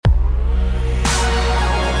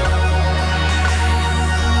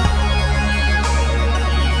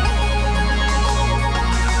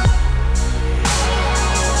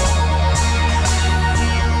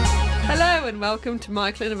welcome to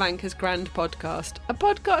Michael and Ivanka's Grand Podcast, a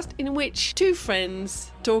podcast in which two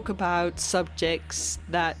friends talk about subjects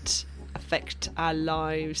that affect our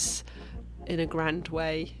lives in a grand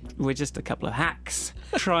way. We're just a couple of hacks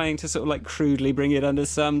trying to sort of like crudely bring it under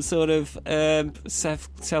some sort of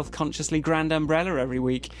self-consciously grand umbrella every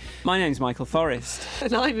week. My name's Michael Forrest.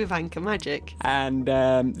 And I'm Ivanka Magic. And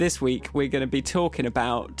this week we're going to be talking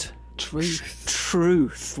about...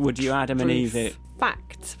 Truth. Would you Adam and Eve it?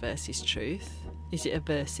 Facts versus truth. Is it a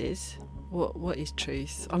versus? What is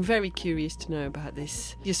truth? I'm very curious to know about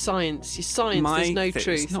this. Your science, there's no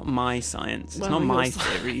truth. It's not my science. It's not my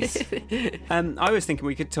theories. I was thinking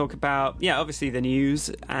we could talk about, obviously the news,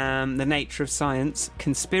 the nature of science,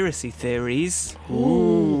 conspiracy theories,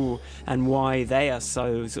 and why they are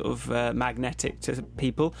so sort of magnetic to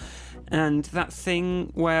people. And that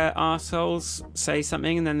thing where arseholes say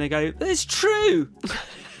something and then they go, "It's true!"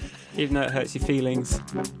 Even though it hurts your feelings.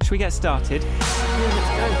 Should we get started? Yeah, let's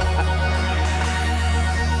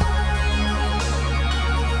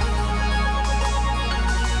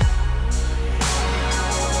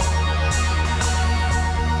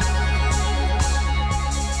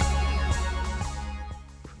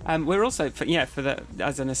go. We're also,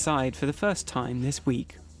 as an aside, for the first time this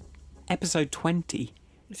week, episode 20.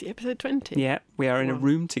 Is it episode 20? Yeah, we are in a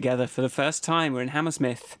room together for the first time. We're in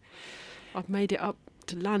Hammersmith. I've made it up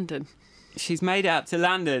to London. She's made it up to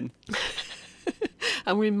London.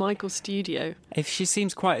 And we're in Michael's studio. If she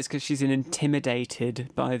seems quiet, it's because she's intimidated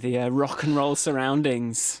by the rock and roll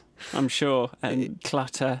surroundings, I'm sure, and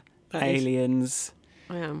clutter, aliens.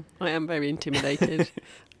 I am very intimidated.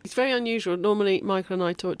 It's very unusual. Normally, Michael and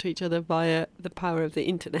I talk to each other via the power of the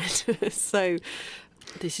internet. So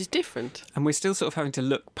this is different. And we're still sort of having to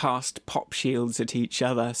look past pop shields at each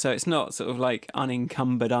other. So it's not sort of like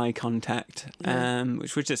unencumbered eye contact,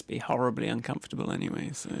 which would just be horribly uncomfortable anyway.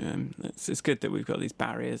 So it's good that we've got these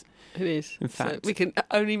barriers. It is. In fact, so we can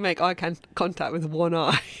only make eye contact with one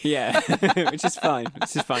eye. Yeah, which is fine.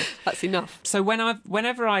 That's enough. So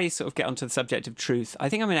whenever I sort of get onto the subject of truth, I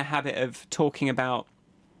think I'm in a habit of talking about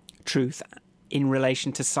truth in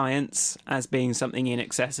relation to science as being something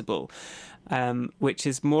inaccessible, which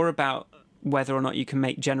is more about whether or not you can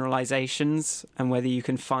make generalizations and whether you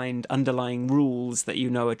can find underlying rules that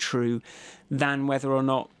you know are true, than whether or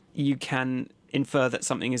not you can infer that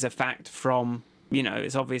something is a fact from,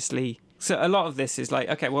 it's obviously... So a lot of this is like,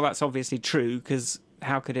 okay, well, that's obviously true, because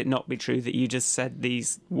how could it not be true that you just said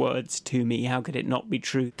these words to me? How could it not be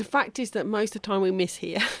true? The fact is that most of the time we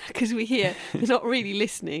mishear because we're not really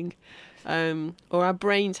listening, or our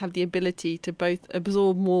brains have the ability to both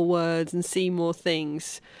absorb more words and see more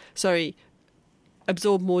things.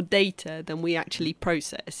 Absorb more data than we actually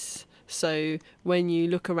process. So when you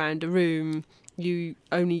look around a room,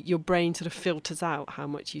 your brain sort of filters out how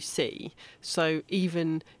much you see. So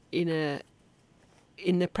even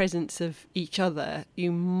in the presence of each other,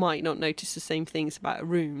 you might not notice the same things about a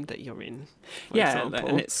room that you're in, for example.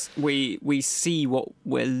 And we see what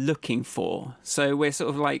we're looking for. So we're sort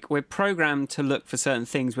of like, we're programmed to look for certain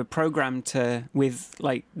things. We're programmed to, with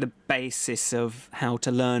like the basis of how to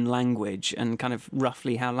learn language and kind of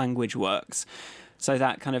roughly how language works. So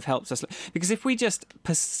that kind of helps us. Because if we just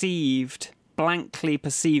blankly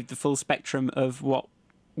perceived the full spectrum of what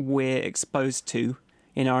we're exposed to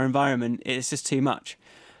in our environment, it's just too much.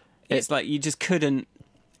 It's like you just couldn't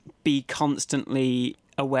be constantly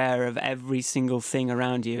aware of every single thing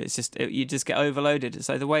around you. It's just you just get overloaded.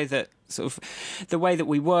 So the way that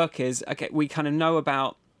we work is, okay, we kind of know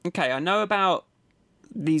about, I know about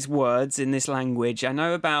these words in this language. I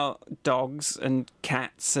know about dogs and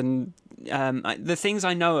cats, and the things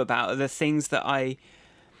I know about are the things that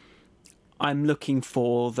I'm looking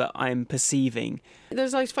for, that I'm perceiving.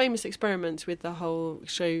 There's those famous experiments with the whole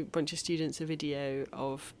show a bunch of students a video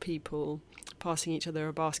of people passing each other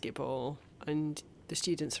a basketball, and the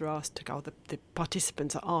students are asked to the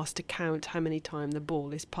participants are asked to count how many times the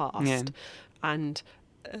ball is passed, and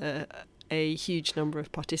a huge number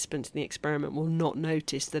of participants in the experiment will not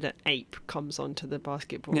notice that an ape comes onto the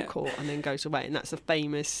basketball court and then goes away, and that's a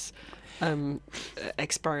famous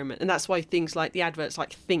experiment. And that's why things like the adverts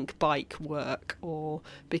like Think Bike work, or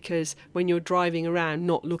because when you're driving around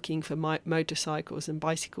not looking for motorcycles and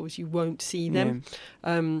bicycles, you won't see them.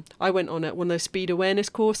 I went on one of those speed awareness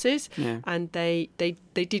courses, and they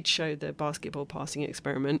did show the basketball passing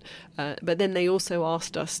experiment, but then they also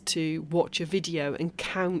asked us to watch a video and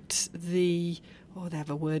count they have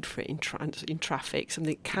a word for it in traffic,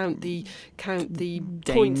 something, count the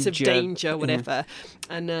points of danger, whatever.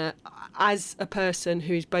 And as a person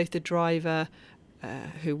who's both a driver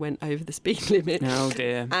who went over the speed limit. Oh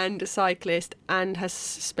dear. And a cyclist, and has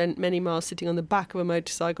spent many miles sitting on the back of a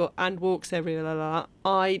motorcycle and walks everywhere.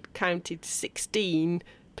 I counted 16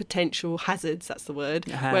 potential hazards, that's the word,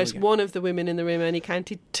 whereas one of the women in the room only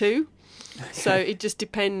counted 2. So it just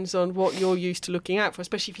depends on what you're used to looking out for,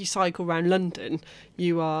 especially if you cycle around London.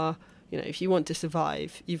 You are, if you want to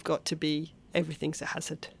survive, you've got to be, everything's a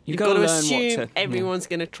hazard. You've got to assume everyone's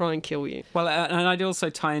going to try and kill you. Well, and I'd also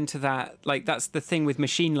tie into that, like, that's the thing with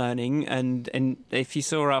machine learning. And if you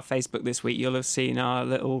saw our Facebook this week, you'll have seen our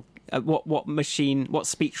little what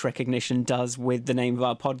speech recognition does with the name of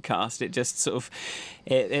our podcast. It just sort of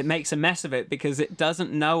it makes a mess of it because it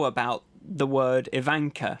doesn't know about the word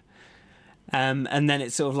Ivanka. And then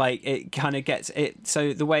it's sort of like it kind of gets it.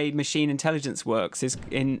 So the way machine intelligence works is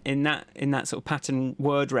in that sort of pattern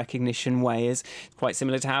word recognition way is quite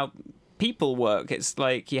similar to how people work. It's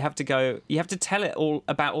like you have to tell it all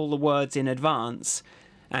about all the words in advance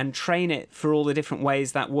and train it for all the different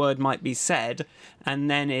ways that word might be said, and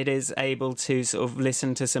then it is able to sort of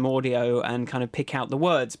listen to some audio and kind of pick out the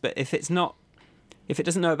words. But if it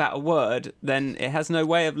doesn't know about a word, then it has no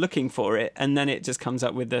way of looking for it, and then it just comes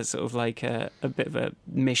up with a sort of like a bit of a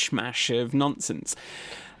mishmash of nonsense,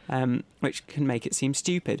 which can make it seem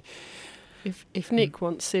stupid. If Nick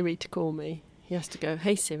wants Siri to call me, he has to go,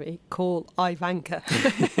 "Hey Siri, call Ivanka."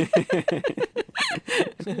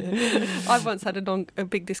 I've once had a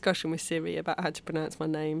big discussion with Siri about how to pronounce my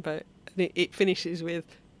name, but it finishes with,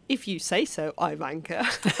 "If you say so, Ivanka."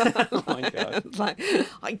 Oh my God. Like,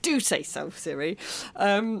 I do say so, Siri.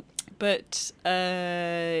 But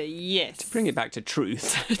yes. To bring it back to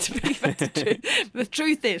truth. The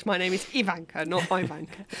truth is, my name is Ivanka, not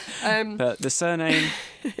Ivanka. But the surname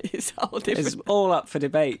is all up for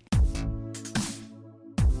debate.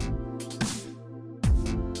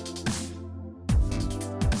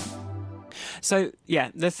 So,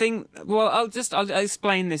 yeah, the thing... Well, I'll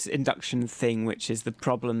explain this induction thing, which is the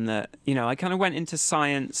problem that, I kind of went into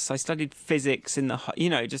science. I studied physics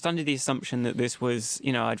just under the assumption that this was,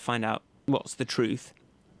 I'd find out what's the truth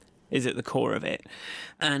is at the core of it,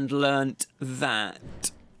 and learnt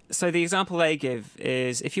that... So the example they give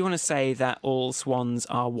is if you want to say that all swans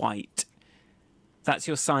are white, that's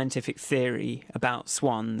your scientific theory about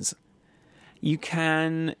swans. You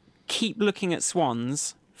can keep looking at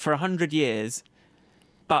swans for 100 years,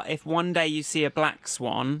 but if one day you see a black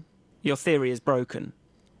swan, your theory is broken.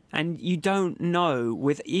 And you don't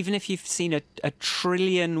know, even if you've seen a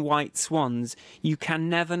trillion white swans, you can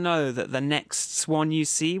never know that the next swan you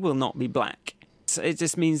see will not be black. So it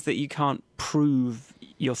just means that you can't prove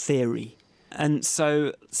your theory. And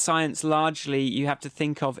so science largely you have to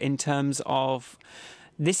think of in terms of,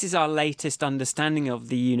 this is our latest understanding of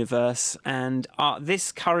the universe, and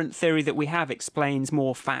this current theory that we have explains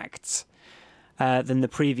more facts than the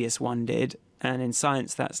previous one did. And in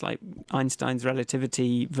science, that's like Einstein's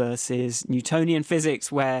relativity versus Newtonian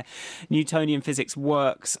physics, where Newtonian physics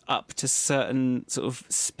works up to certain sort of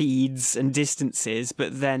speeds and distances,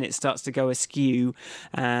 but then it starts to go askew.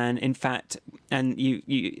 And in fact,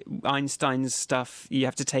 Einstein's stuff, you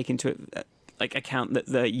have to take into account that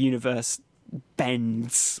the universe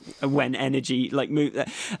bends when energy the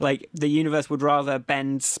universe would rather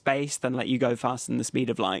bend space than let you go faster than the speed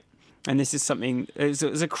of light. And this is something, it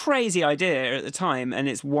was a crazy idea at the time, and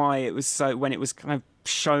it's why it was so, when it was kind of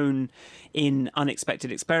shown in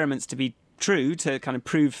unexpected experiments to be true, to kind of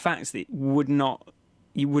prove facts that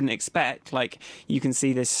you wouldn't expect. Like, you can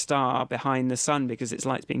see this star behind the sun because its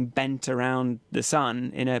light's being bent around the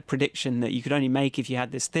sun in a prediction that you could only make if you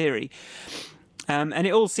had this theory. And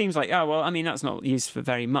it all seems like, that's not used for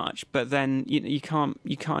very much. But then you can't.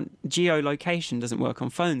 Geolocation doesn't work on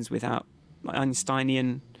phones without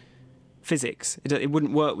Einsteinian physics. It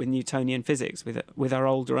wouldn't work with Newtonian physics with our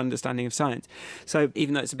older understanding of science. So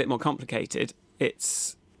even though it's a bit more complicated,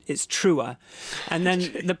 it's truer. And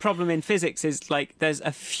then the problem in physics is like there's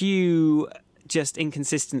a few just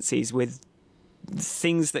inconsistencies with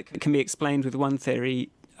things that can be explained with one theory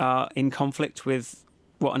are in conflict with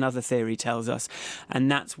what another theory tells us.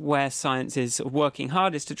 And that's where science is sort of working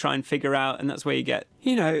hardest to try and figure out, and that's where you get,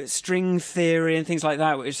 string theory and things like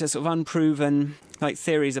that, which are sort of unproven, like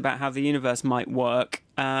theories about how the universe might work,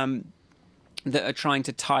 that are trying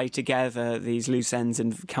to tie together these loose ends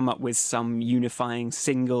and come up with some unifying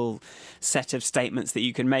single set of statements that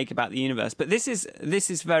you can make about the universe. But this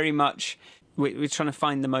is very much, we're trying to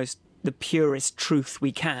find the purest truth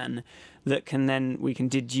we can, that we can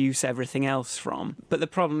deduce everything else from. But the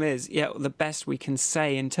problem is, the best we can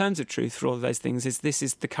say in terms of truth for all of those things is this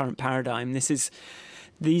is the current paradigm.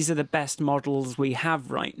 These are the best models we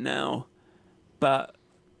have right now. But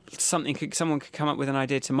someone could come up with an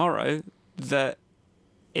idea tomorrow that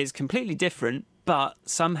is completely different, but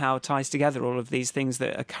somehow ties together all of these things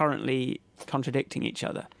that are currently contradicting each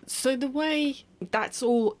other. So the way that's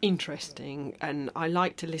all interesting, and I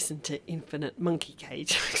like to listen to Infinite Monkey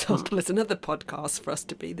Cage, for example, as another podcast for us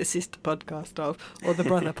to be the sister podcast of, or the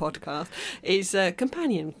brother podcast, is a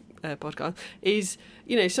companion podcast, is,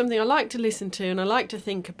 you know, something I like to listen to and I like to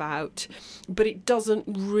think about, but it doesn't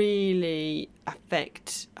really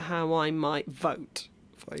affect how I might vote.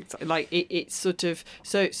 Like it's sort of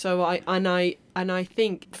so I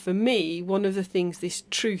think for me, one of the things, this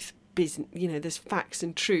truth business, you know, there's facts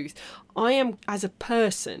and truth. I am, as a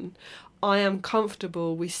person, I am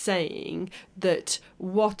comfortable with saying that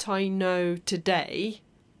what I know today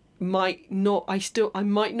I might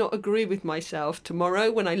not agree with myself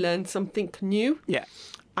tomorrow when I learn something new. Yeah.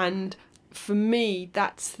 And for me,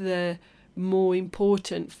 that's the more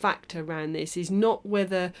important factor around this, is not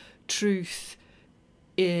whether truth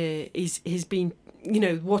has been, you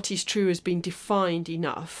know, what is true has been defined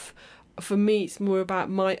enough. For me, it's more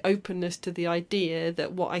about my openness to the idea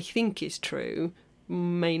that what I think is true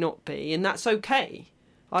may not be, and that's okay.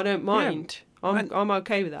 I don't mind. Yeah. I'm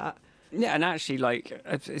okay with that. Yeah, and actually, like,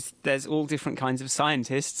 there's all different kinds of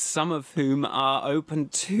scientists, some of whom are open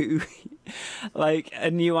to, like,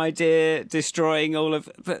 a new idea destroying all of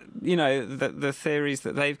the theories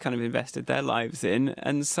that they've kind of invested their lives in,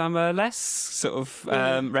 and some are less sort of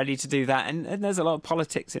ready to do that. And there's a lot of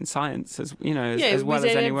politics in science, as well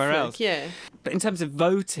as anywhere else. Yeah. But in terms of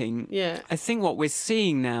voting, I think what we're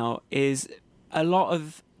seeing now is a lot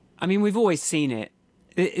of, I mean, we've always seen it.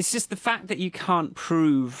 It's just the fact that you can't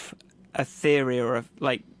prove a theory or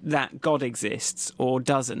like that God exists or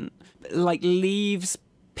doesn't, like, leaves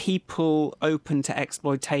people open to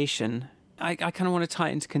exploitation. I kind of want to tie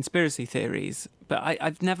it into conspiracy theories, but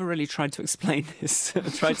I've never really tried to explain this.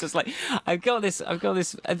 I've got this.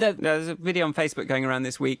 There's a video on Facebook going around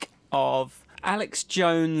this week of Alex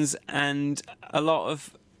Jones and a lot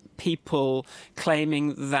of people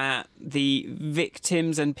claiming that the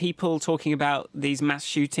victims and people talking about these mass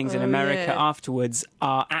shootings in America afterwards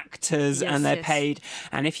are actors, and they're paid.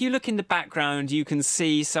 And if you look in the background, you can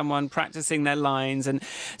see someone practicing their lines. And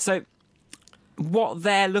so what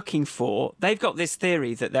they're looking for, they've got this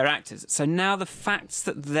theory that they're actors. So now the facts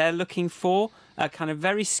that they're looking for are kind of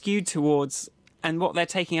very skewed towards, and what they're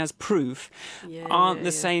taking as proof aren't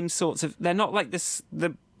the same sorts of, they're not like this,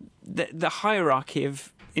 the hierarchy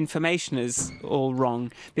of information is all wrong,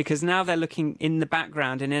 because now they're looking in the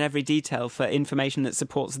background and in every detail for information that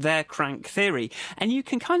supports their crank theory. And you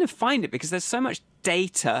can kind of find it because there's so much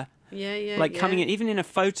data coming in, even in a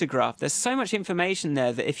photograph. There's so much information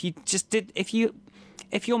there that if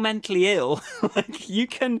you're mentally ill, like, you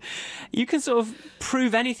can sort of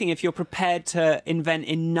prove anything if you're prepared to invent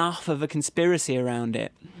enough of a conspiracy around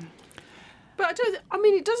it. But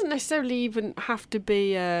it doesn't necessarily even have to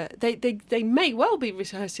be. They may well be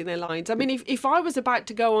rehearsing their lines. I mean, if I was about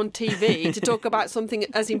to go on TV to talk about something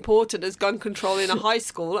as important as gun control in a high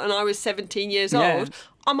school, and I was 17 years old,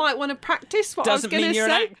 I might want to practice what I was going to say. Doesn't mean you're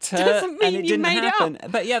an actor. Doesn't mean and it you didn't made happen. it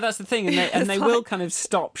up. But yeah, that's the thing, and they will kind of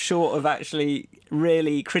stop short of actually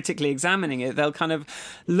really critically examining it. They'll kind of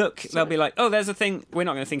look. They'll be like, "Oh, there's a thing. We're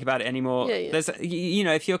not going to think about it anymore." There's,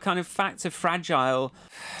 if your kind of facts are fragile.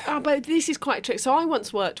 Oh, but this is quite tricky. So I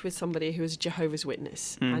once worked with somebody who was a Jehovah's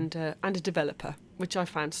Witness and a developer, which I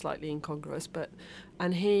found slightly incongruous.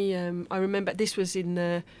 And he, I remember this was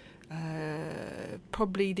in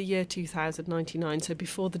probably the year 2099, so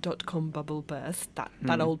before the .com bubble burst,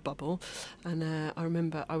 that old bubble. And I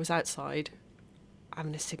remember I was outside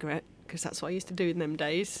having a cigarette, because that's what I used to do in them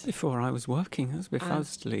days. Before I was working, that was before I was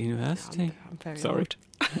still at university. I'm very Sorry. old.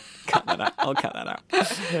 Cut that out. I'll cut that out.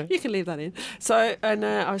 You can leave that in. So, and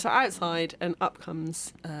I was outside, and up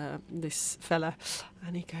comes this fella,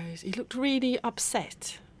 and he looked really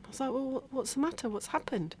upset. I was like, well, what's the matter? What's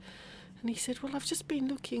happened? And he said, well, I've just been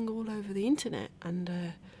looking all over the internet and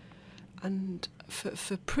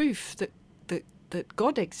for proof that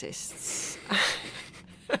God exists.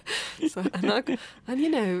 So, and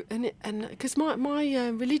because my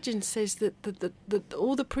religion says that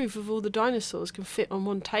all the proof of all the dinosaurs can fit on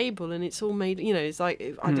one table, and it's all made, it's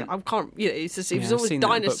like I can't, it's just, it was always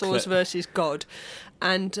dinosaurs versus God,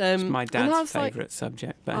 and it's my dad's favourite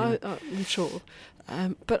subject. But anyway. I'm sure,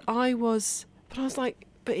 but I was like,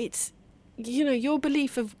 but it's. Your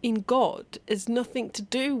belief in God has nothing to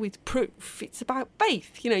do with proof. It's about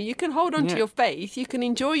faith. You can hold on to your faith. You can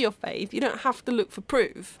enjoy your faith. You don't have to look for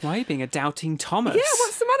proof. Why are you being a doubting Thomas? Yeah,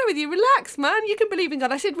 what's the matter with you? Relax, man. You can believe in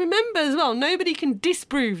God. I said, remember as well, nobody can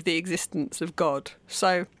disprove the existence of God.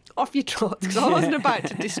 So off your trot, because I wasn't about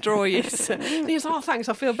to destroy you. So, and he was, oh, thanks,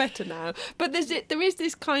 I feel better now. But there is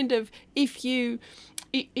this kind of,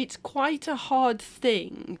 it's quite a hard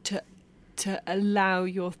thing to allow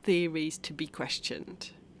your theories to be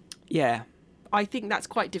questioned. Yeah. I think that's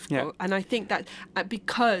quite difficult. And I think that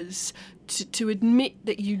because to admit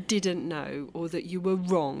that you didn't know, or that you were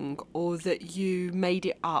wrong, or that you made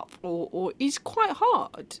it up, or is quite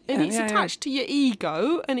hard. And it's attached to your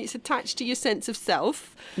ego, and it's attached to your sense of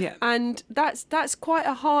self. Yeah. And that's quite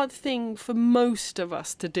a hard thing for most of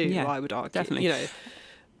us to do, I would argue. Definitely. You know.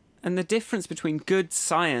 And the difference between good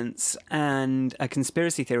science and a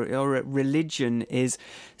conspiracy theory or a religion is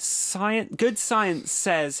good science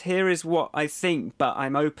says, here is what I think, but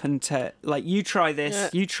I'm open to, like, you try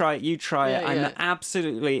this, you try it. I'm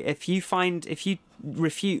absolutely, if you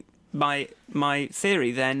refute my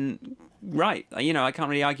theory, then right, you know, I can't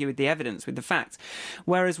really argue with the evidence, with the facts.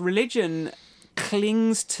 Whereas religion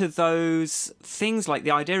clings to those things like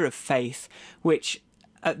the idea of faith, which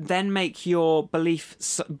then make your belief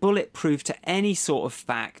bulletproof to any sort of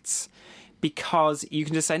facts, because you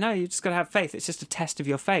can just say, no, you just got to have faith. It's just a test of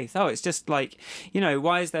your faith. Oh, it's just like, you know,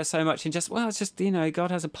 why is there so much in just, well, it's just, you know,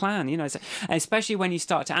 God has a plan, you know. And especially when you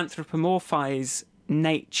start to anthropomorphize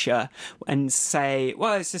nature and say,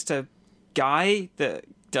 well, it's just a guy that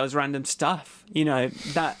does random stuff, you know,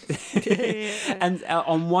 that and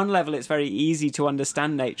on one level it's very easy to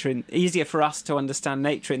understand nature, and easier for us to understand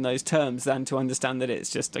nature in those terms than to understand that it's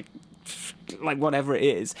just like whatever it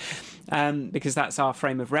is, because that's our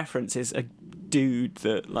frame of reference. Is a dude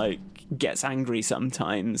that like gets angry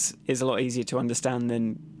sometimes is a lot easier to understand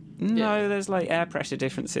than there's like air pressure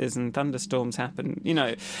differences and thunderstorms happen, you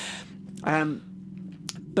know.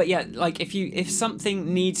 But yeah, like if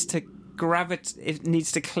something needs to it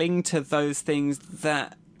needs to cling to those things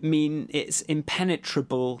that mean it's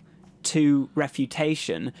impenetrable to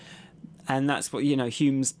refutation, and that's what, you know,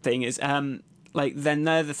 Hume's thing is, like, then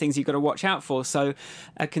they're the things you've got to watch out for. So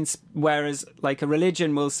whereas like a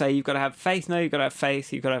religion will say you've got to have faith, no, you've got to have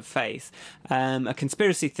faith, you've got to have faith. A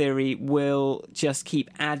conspiracy theory will just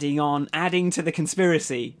keep adding to the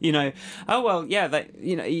conspiracy, you know. Oh well, yeah, that,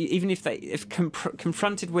 you know, even if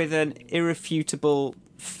confronted with an irrefutable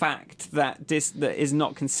fact that is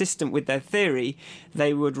not consistent with their theory,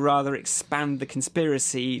 they would rather expand the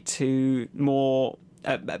conspiracy to more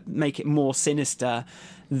make it more sinister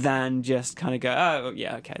than just kind of go, oh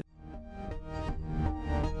yeah, okay.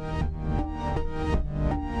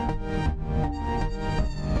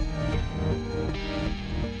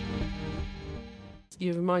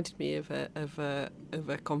 You reminded me of a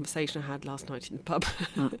conversation I had last night in the pub,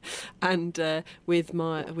 and with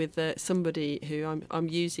somebody who I'm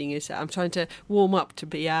using as I'm trying to warm up to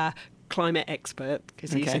be our climate expert,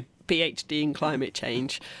 because he's a PhD in climate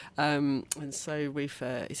change, and so he's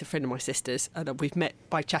a friend of my sister's, and we've met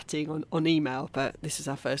by chatting on email, but this is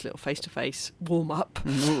our first little face-to-face warm-up.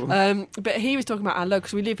 But he was talking about our local,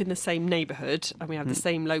 because we live in the same neighbourhood and we have the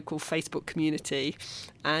same local Facebook community,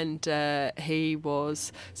 and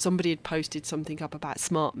somebody had posted something up about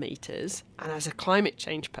smart meters, and as a climate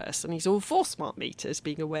change person, he's all for smart meters,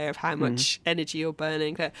 being aware of how much energy you're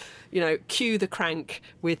burning. You know, cue the crank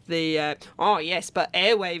with the oh yes, but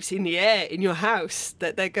airwaves in the air in your house,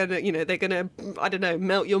 that they're gonna I don't know,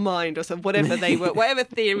 melt your mind or something, whatever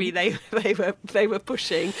theory they were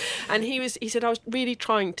pushing. And he said, I was really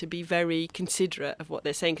trying to be very considerate of what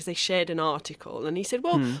they're saying, because they shared an article, and he said,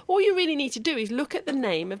 well, all you really need to do is look at the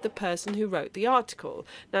name of the person who wrote the article.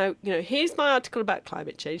 Now, you know, here's my article about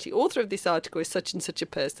climate change. The author of this article is such and such a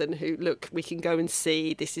person who, look, we can go and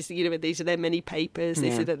see, this is, you know, these are their many papers,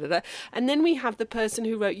 this is da. And then we have the person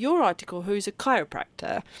who wrote your article, who's a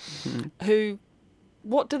chiropractor, who,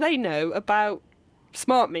 what do they know about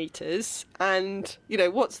smart meters? And, you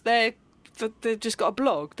know, they've just got a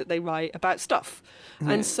blog that they write about stuff.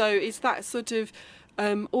 And so it's that sort of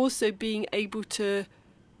also being able to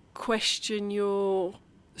question your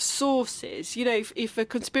sources. You know, if a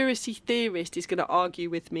conspiracy theorist is going to argue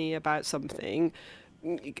with me about something,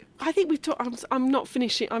 I think we've talked. I'm not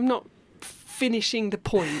finishing the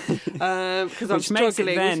point, because I'm struggling. Which makes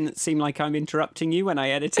it then seem like I'm interrupting you when I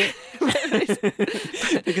edit it.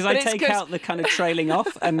 Because I take out the kind of trailing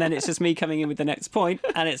off, and then it's just me coming in with the next point,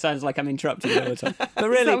 and it sounds like I'm interrupting you all the time. But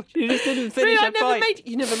really, you just didn't finish a point.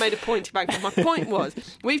 You never made a point about it. My point was,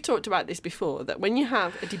 we've talked about this before, that when you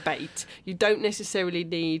have a debate, you don't necessarily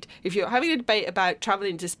need, if you're having a debate about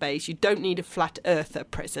travelling to space, you don't need a flat earther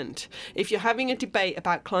present. If you're having a debate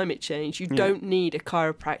about climate change, you don't need a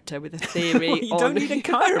chiropractor with a theory theory. You don't need a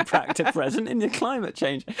chiropractor present in your climate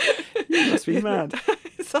change. You must be mad.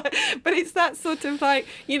 But it's that sort of like,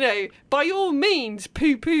 by all means,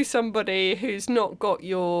 poo-poo somebody who's not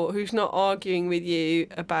arguing with you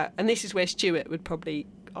about, and this is where Stuart would probably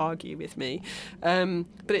argue with me. But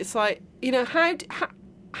it's like,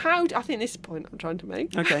 how I think this is the point I'm trying to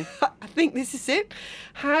make. Okay. I think this is it.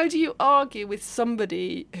 How do you argue with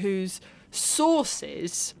somebody whose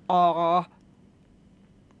sources are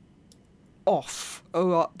off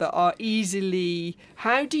or that are easily,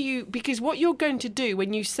 because what you're going to do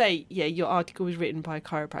when you say, your article was written by a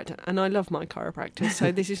chiropractor, and I love my chiropractors,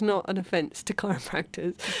 so this is not an offence to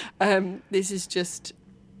chiropractors, this is just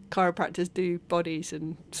chiropractors do bodies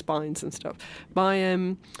and spines and stuff.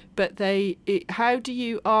 How do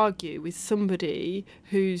you argue with somebody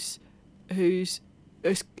who's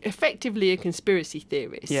effectively a conspiracy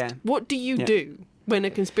theorist? Yeah. What do you do when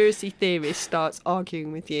a conspiracy theorist starts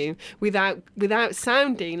arguing with you without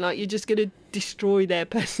sounding like you're just going to destroy their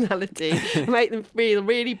personality, make them feel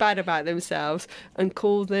really bad about themselves, and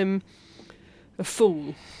call them a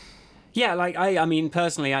fool? Yeah, like I mean,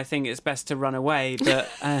 personally, I think it's best to run away.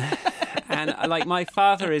 But and like my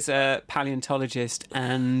father is a paleontologist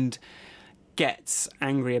and gets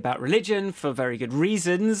angry about religion for very good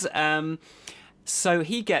reasons. So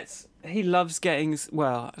he loves getting,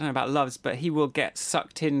 well, I don't know about loves, but he will get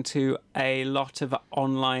sucked into a lot of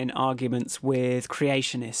online arguments with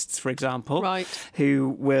creationists, for example, right,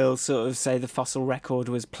 who will sort of say the fossil record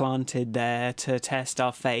was planted there to test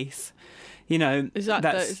our faith. That's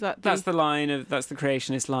the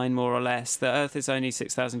creationist line, more or less. The Earth is only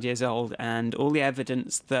 6,000 years old, and all the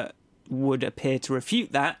evidence that would appear to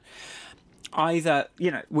refute that, either,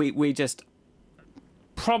 we just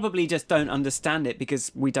probably just don't understand it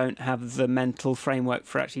because we don't have the mental framework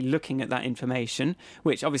for actually looking at that information,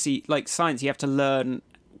 which obviously, like science, you have to learn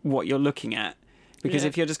what you're looking at. Because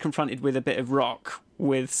if you're just confronted with a bit of rock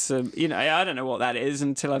with some, I don't know what that is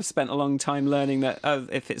until I've spent a long time learning that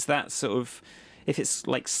if it's that sort of, if it's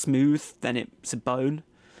like smooth, then it's a bone.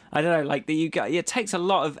 I don't know, like it takes a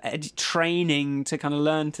lot of training to kind of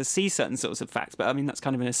learn to see certain sorts of facts. But I mean, that's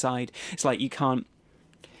kind of an aside. It's like you can't,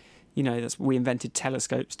 we invented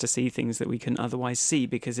telescopes to see things that we couldn't otherwise see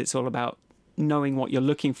because it's all about knowing what you're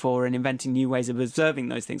looking for and inventing new ways of observing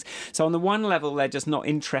those things. So on the one level, they're just not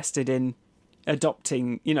interested in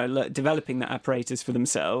adopting, developing that apparatus for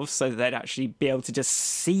themselves so that they'd actually be able to just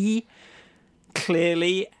see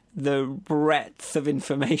clearly the breadth of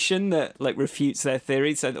information that refutes their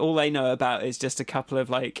theory. So all they know about is just a couple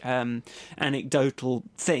of anecdotal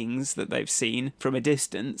things that they've seen from a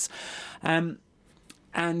distance.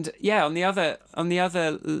 And yeah, on the other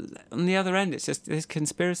end, it's just this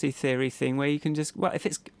conspiracy theory thing where you can just,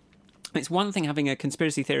 it's one thing having a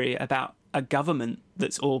conspiracy theory about a government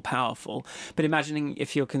that's all powerful, but imagining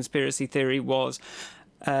if your conspiracy theory was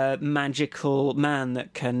a magical man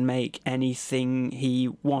that can make anything he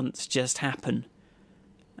wants just happen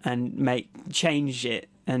and change it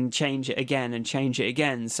again and change it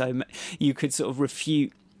again. So you could sort of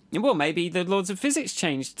refute, well, maybe the laws of physics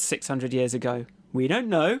changed 600 years ago. We don't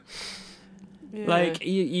know. Yeah. Like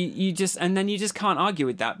you just, and then you just can't argue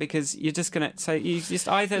with that because you're just gonna. So you just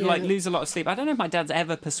either lose a lot of sleep. I don't know if my dad's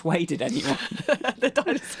ever persuaded anyone the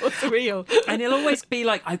dinosaurs are real, and he'll always be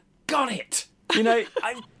like, "I've got it,"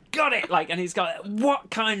 I've got it. Like, and he's got, what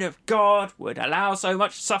kind of God would allow so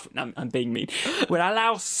much suffering? I'm being mean. Would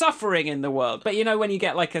allow suffering in the world? But when you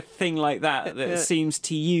get like a thing like that seems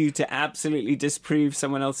to you to absolutely disprove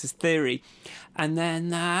someone else's theory, and then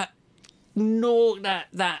that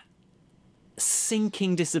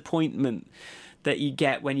sinking disappointment that you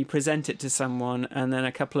get when you present it to someone and then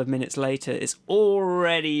a couple of minutes later it's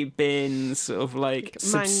already been sort of like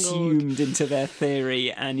subsumed into their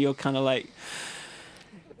theory, and you're kind of like,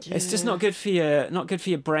 it's just not good for your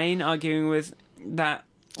brain arguing with that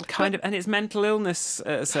kind of, and it's mental illness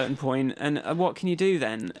at a certain point, and what can you do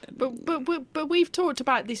then? But we've talked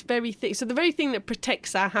about this very thing. So the very thing that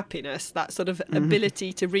protects our happiness, that sort of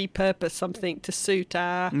ability to repurpose something to suit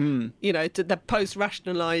our, to the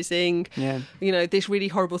post-rationalising, this really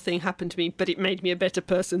horrible thing happened to me, but it made me a better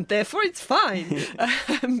person, therefore it's fine,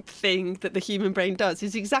 thing that the human brain does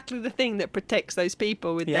is exactly the thing that protects those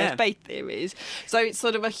people with their faith theories. So it's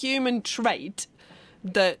sort of a human trait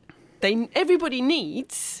that everybody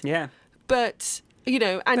needs, but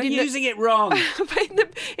and they're using it wrong.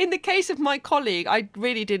 But in the case of my colleague, I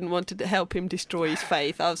really didn't want to help him destroy his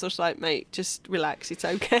faith. I was just like, mate, just relax, it's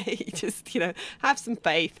okay. Just have some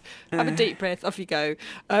faith, have a deep breath, off you go.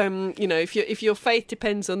 If your faith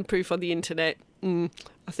depends on proof on the internet,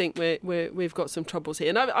 I think we've got some troubles here.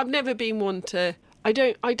 And I've never been one to I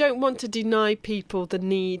don't want to deny people the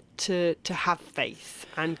need to have faith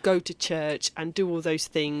and go to church and do all those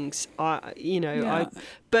things. But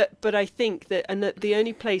I think that, and that the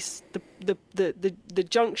only place, the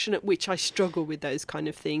junction at which I struggle with those kind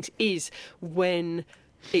of things is when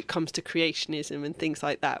it comes to creationism and things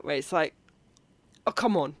like that, where it's like, oh,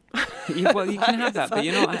 come on. You can have that, but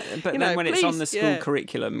you're not. But then when it's on the school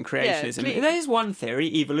curriculum, creationism, there's one theory,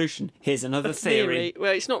 evolution. Here's another theory.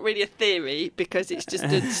 Well, it's not really a theory because it's just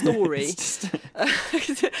a story.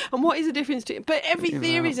 And what is the difference to it? But every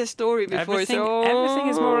theory is a story before everything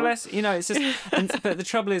is more or less. It's just. But the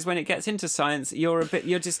trouble is when it gets into science, you're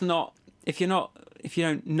just not. If you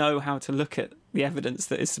don't know how to look at the evidence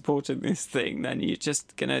that is supporting this thing, then you're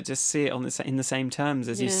just gonna just see it in the same terms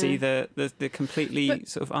as you see the completely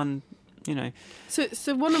sort of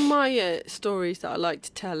So one of my stories that I like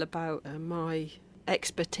to tell about my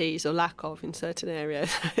expertise or lack of in certain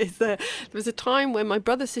areas is that there was a time when my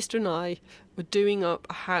brother, sister, and I were doing up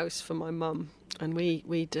a house for my mum, and we'd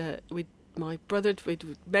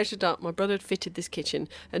measured up, my brother had fitted this kitchen,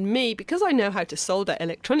 and me, because I know how to solder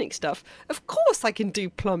electronic stuff, of course I can do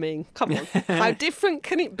plumbing. Come on, how different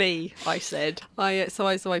can it be? I said. So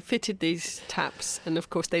I fitted these taps, and of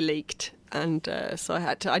course they leaked, and so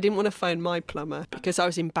I didn't want to phone my plumber because I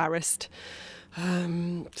was embarrassed. So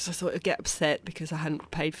I thought I'd get upset because I hadn't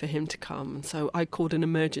paid for him to come, and so I called an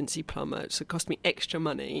emergency plumber. So it cost me extra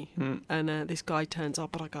money, and this guy turns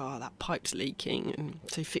up, and I go, "Oh, that pipe's leaking," and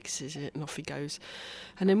so he fixes it, and off he goes.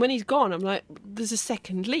 And then when he's gone, I'm like, "There's a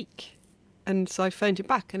second leak," and so I phoned him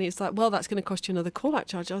back, and he's like, "Well, that's going to cost you another call-out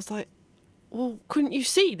charge." I was like, "Well, couldn't you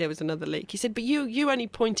see there was another leak?" He said, "But you only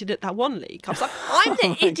pointed at that one leak." I was like, "I'm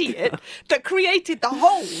the idiot that created the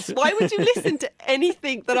holes. Why would you listen to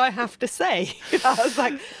anything that I have to say?" I was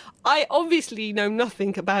like, I obviously know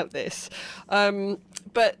nothing about this.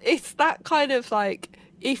 But it's that kind of like,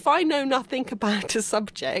 if I know nothing about a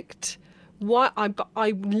subject,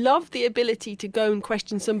 I love the ability to go and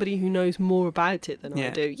question somebody who knows more about it than I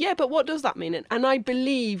do. Yeah, but what does that mean? And I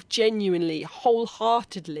believe genuinely,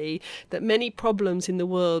 wholeheartedly, that many problems in the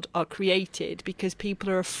world are created because people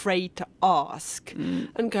are afraid to ask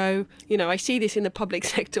and go, I see this in the public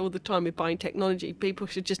sector all the time with buying technology. People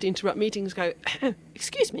should just interrupt meetings and go,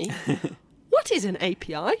 "Excuse me, what is an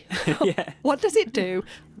API? What does it do?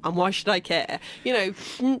 And why should I care?"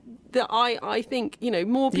 I think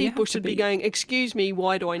more people should be going, "Excuse me,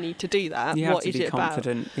 why do I need to do that? What is it about?" You have to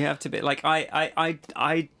be confident. You have to be like,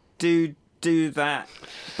 I do that,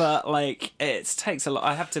 but like it takes a lot.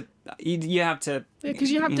 I have to. You have to.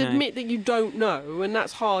 Because you have to admit that you don't know, and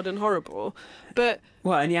that's hard and horrible. But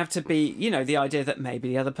and you have to be, the idea that maybe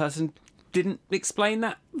the other person didn't explain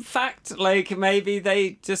that fact, like maybe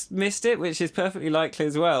they just missed it, which is perfectly likely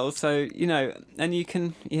as well. So and you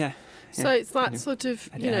can So it's that sort of,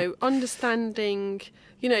 understanding,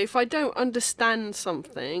 if I don't understand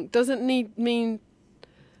something, doesn't mean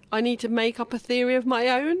I need to make up a theory of my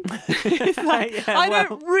own. It's like, I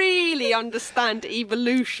don't really understand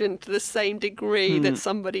evolution to the same degree that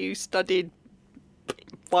somebody who studied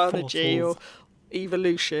biology or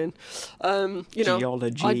evolution.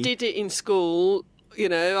 Geology. I did it in school.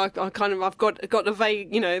 I've got a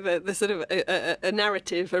vague, the sort of a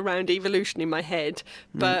narrative around evolution in my head,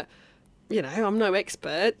 but I'm no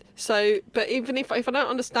expert. So, but even if I don't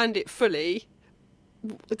understand it fully,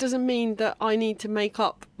 it doesn't mean that I need to make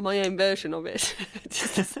up my own version of it.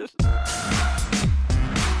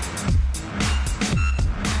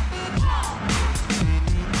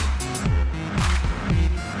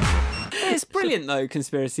 It's brilliant though,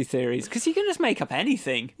 conspiracy theories, because you can just make up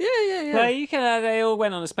anything. Yeah. Like you can. They all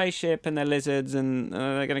went on a spaceship and they're lizards, and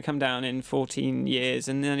they're going to come down in 14 years.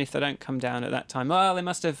 And then if they don't come down at that time, well, they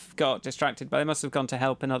must have got distracted, but they must have gone to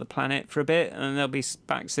help another planet for a bit, and they'll be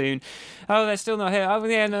back soon. Oh, they're still not here. Oh,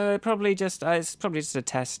 yeah, no, they're probably just it's probably just a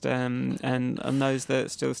test. And those that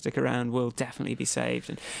still stick around will definitely be saved.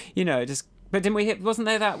 And just. But wasn't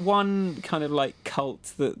there that one kind of like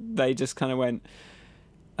cult that they just kind of went,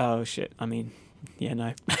 "Oh shit, I mean,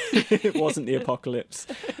 no, it wasn't the apocalypse,"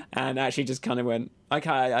 and actually just kind of went, "Okay,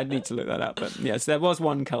 I need to look that up." But yes, there was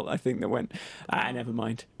one cult I think that went, never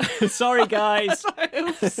mind. Sorry, guys.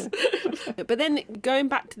 But then going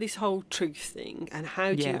back to this whole truth thing, and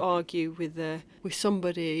how do you argue with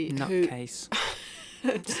somebody nutcase?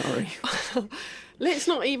 Sorry. Let's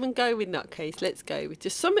not even go with nutcase. Let's go with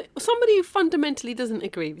just somebody who fundamentally doesn't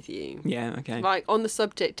agree with you. Yeah. Okay. Like on the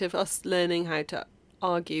subject of us learning how to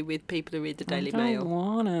argue with people who read the Daily Mail.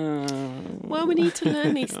 Well, we need to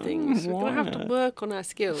learn these things. We're going to have to work on our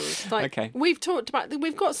skills. We've talked about that.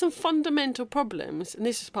 We've got some fundamental problems, and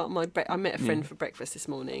this is part of my. I met a friend for breakfast this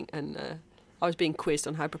morning, and I was being quizzed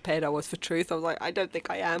on how prepared I was for truth. I was like, I don't think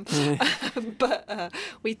I am. But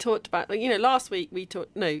we talked about, last week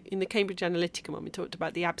in the Cambridge Analytica one, we talked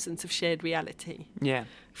about the absence of shared reality. Yeah.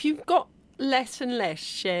 If you've got less and less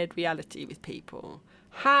shared reality with people,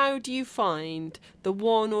 how do you find the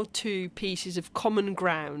one or two pieces of common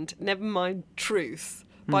ground, never mind truth,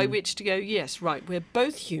 by which to go, yes, right, we're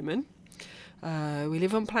both human. We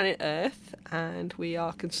live on planet Earth and we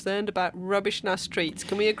are concerned about rubbish in our streets.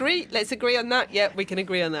 Can we agree? Let's agree on that. Yeah, we can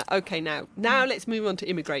agree on that. Okay, now let's move on to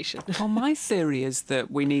immigration. Well, my theory is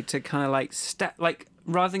that we need to kind of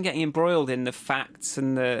rather than getting embroiled in the facts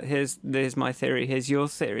and here's my theory, here's your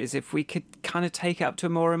theories, if we could kind of take it up to a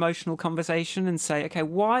more emotional conversation and say, okay,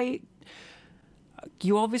 why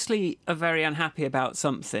you obviously are very unhappy about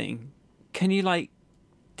something. Can you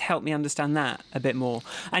help me understand that a bit more?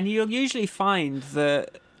 And you'll usually find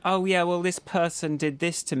that, oh yeah, well, this person did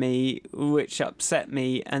this to me which upset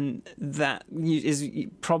me, and that is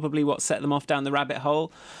probably what set them off down the rabbit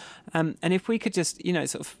hole. And if we could just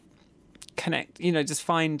sort of connect, just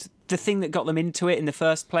find the thing that got them into it in the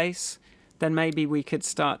first place, then maybe we could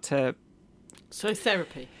start to... So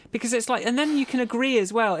therapy. Because it's and then you can agree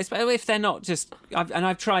as well, if they're not just...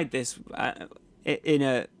 I've tried this in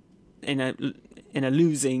a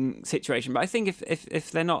losing situation, but I think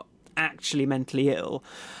if they're not actually mentally ill,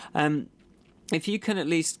 if you can at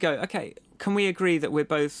least go, okay, can we agree that we're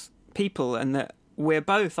both people and that we're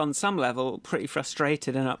both on some level pretty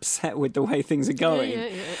frustrated and upset with the way things are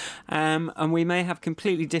going, and we may have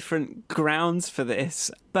completely different grounds for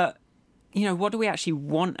this, but what do we actually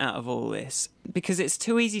want out of all this? Because it's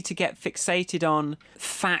too easy to get fixated on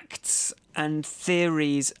facts and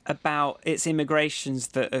theories about it's immigrations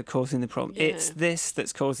that are causing the problem. Yeah. It's this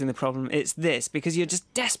that's causing the problem. It's this, because you're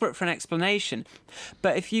just desperate for an explanation.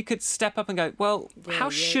 But if you could step up and go, well, how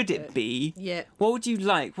should it be? Yeah. What would you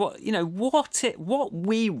like? What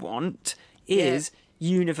we want is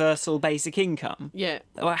universal basic income. Yeah.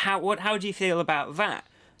 How do you feel about that?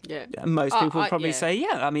 Yeah. Most people would probably say,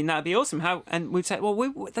 yeah, I mean, that'd be awesome. And we'd say, well,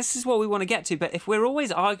 this is what we want to get to. But if we're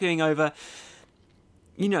always arguing over,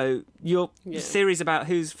 your theories about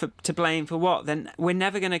who's to blame for what, then we're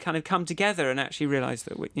never going to kind of come together and actually realise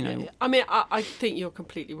that I mean, I think you're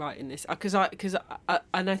completely right in this, because I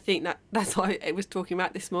think that's what I was talking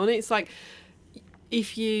about this morning. It's like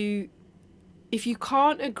if you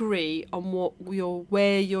can't agree on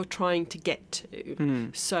where you're trying to get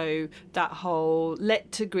to, so that whole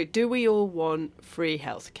let's agree. Do we all want free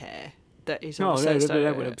healthcare? That is also there's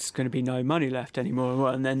going to be no money left anymore,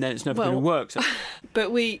 and then it's never going to work. So.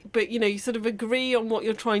 But you sort of agree on what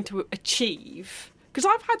you're trying to achieve. Because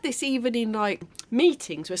I've had this even in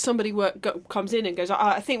meetings where somebody comes in and goes,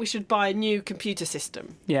 I think we should buy a new computer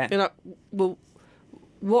system. Yeah. You're like, well,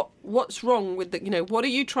 what's wrong with what are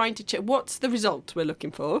you trying to check? What's the result we're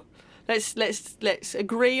looking for? Let's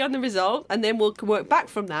agree on the result, and then we'll work back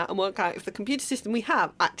from that and work out if the computer system we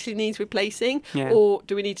have actually needs replacing, or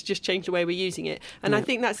do we need to just change the way we're using it. And I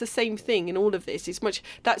think that's the same thing in all of this.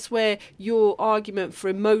 That's where your argument for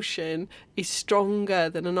emotion is stronger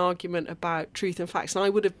than an argument about truth and facts. And I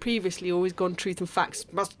would have previously always gone truth and facts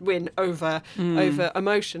must win over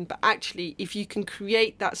emotion. But actually, if you can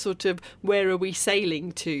create that sort of where are we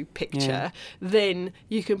sailing to picture, then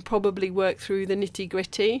you can probably work through the nitty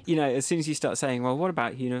gritty. As soon as you start saying, well, what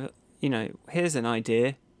about, here's an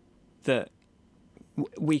idea that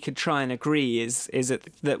we could try and agree is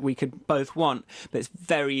that we could both want, but it's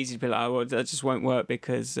very easy to be like, oh, well, that just won't work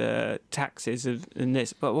because taxes and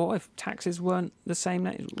this. But what if taxes weren't the same?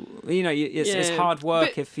 It's hard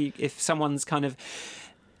work if someone's kind of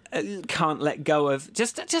can't let go of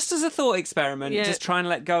just as a thought experiment, just try and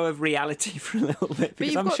let go of reality for a little bit,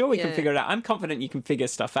 because I'm sure we can figure it out. I'm confident you can figure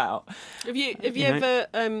stuff out. Have you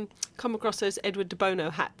ever come across those Edward de Bono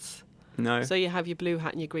hats? No. So you have your blue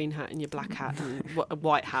hat and your green hat and your black hat and a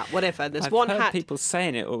white hat, whatever. There's I've one heard hat. People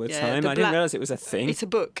saying it all the time. I didn't realise it was a thing. It's a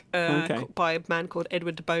book by a man called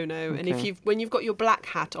Edward de Bono. Okay. And when you've got your black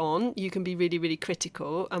hat on, you can be really, really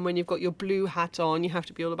critical. And when you've got your blue hat on, you have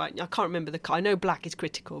to be all about. I can't remember I know black is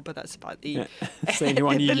critical, but that's about the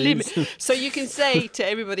limit. So you can say to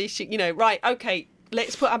everybody, right, okay.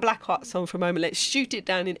 Let's put our black hats on for a moment. Let's shoot it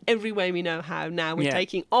down in every way we know how. Now we're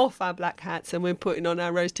taking off our black hats and we're putting on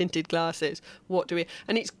our rose-tinted glasses. What do we...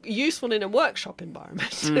 And it's useful in a workshop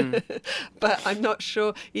environment. But I'm not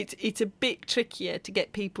sure... It's a bit trickier to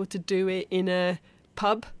get people to do it in a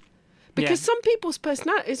pub. Because some people's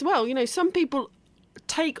personality as well, some people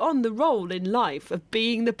take on the role in life of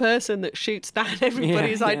being the person that shoots down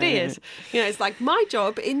everybody's ideas. It's like my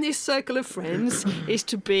job in this circle of friends is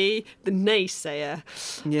to be the naysayer.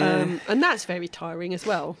 And that's very tiring as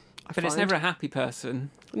well. But it's never a happy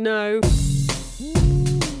person. No.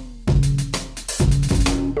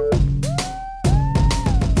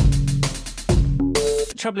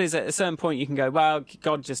 The trouble is, at a certain point, you can go, well,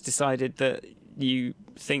 God just decided that you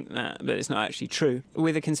think that, but it's not actually true.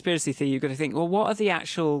 With a conspiracy theory, you've got to think, well, what are the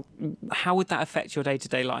actual... How would that affect your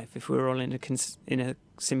day-to-day life if we were all in a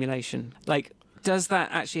simulation? Like, does that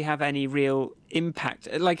actually have any real impact?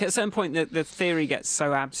 Like, at a certain point, the theory gets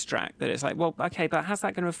so abstract that it's like, well, OK, but how's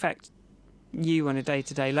that going to affect you on a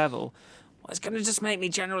day-to-day level? Well, it's going to just make me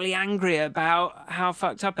generally angry about how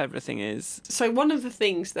fucked up everything is. So one of the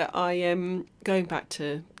things that I am going back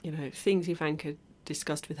to, things Ivanka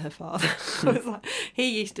discussed with her father. I was like,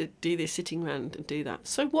 he used to do this, sitting around and do that.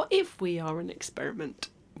 So what if we are an experiment?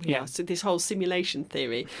 Yeah. So this whole simulation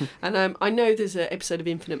theory. And I know there's an episode of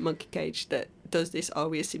Infinite Monkey Cage that does this. Are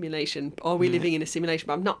we a simulation? Are we living in a simulation?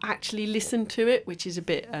 But I've not actually listened to it, which is a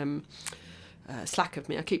bit slack of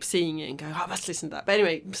me. I keep seeing it and go, oh, let's listen to that. But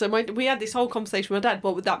anyway, so we had this whole conversation with my dad.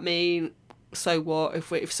 What would that mean? So what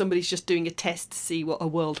if somebody's just doing a test to see what a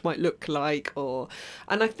world might look like?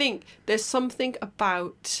 And I think there's something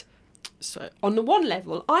about... So on the one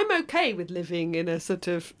level, I'm okay with living in a sort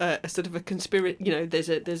of a conspiracy. There's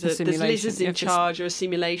lizards in charge or a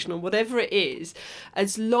simulation or whatever it is,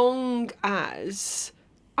 as long as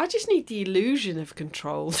I just need the illusion of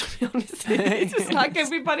control. To be honest, it's just like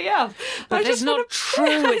everybody else. But it's not true.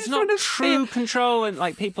 It's not true control, and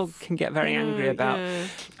like people can get very angry about.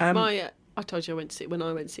 Yeah. I told you when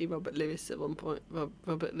I went to see Robert Lewis at one point.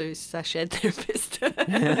 Robert Lewis, our shared therapist.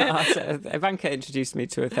 Ivanka introduced me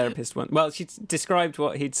to a therapist once. Well, she described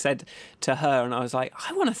what he'd said to her, and I was like,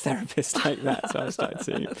 I want a therapist like that. So I started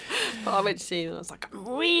seeing him. But I went to see him, and I was like, I'm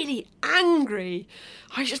really angry.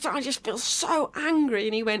 I just feel so angry.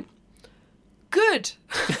 And he went, good.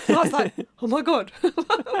 And I was like, oh my God.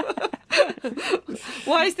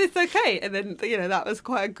 Why is this okay? And then, that was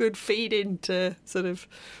quite a good feed into sort of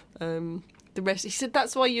the rest. He said,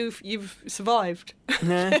 that's why you've survived. In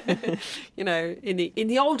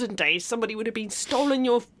the olden days, somebody would have been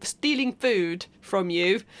stealing food from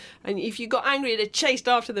you. And if you got angry, you'd have chased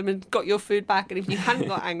after them and got your food back. And if you hadn't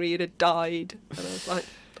got angry, you'd have died. And I was like,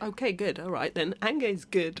 okay, good. All right, then. Anger is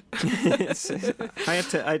good. I had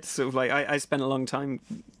to sort of like, I spent a long time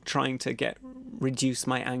trying to reduce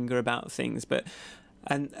my anger about things,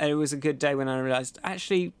 and it was a good day when I realised,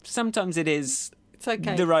 actually, sometimes it's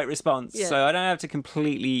okay. The right response. Yeah. So I don't have to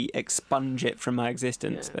completely expunge it from my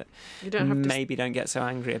existence, but you don't get so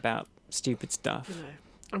angry about stupid stuff.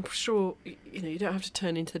 I'm sure, you don't have to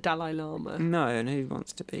turn into the Dalai Lama. No, and who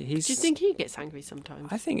wants to be? Do you think he gets angry sometimes?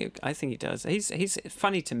 I think he does. He's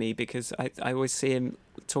funny to me because I always see him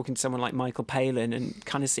talking to someone like Michael Palin and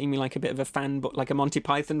kind of seeming like a bit of a fanboy, like a Monty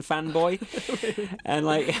Python fanboy. And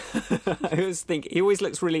like, I always think he always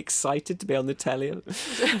looks really excited to be on the telly.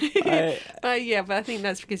 Yeah, but I think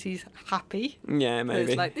that's because he's happy. Yeah,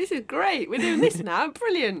 maybe. It's like, this is great. We're doing this now.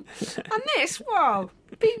 Brilliant. And this, wow.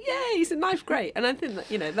 Yay, it's a nice, great. And I think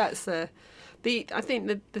that, that's I think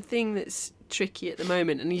the thing that's tricky at the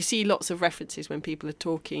moment, and you see lots of references when people are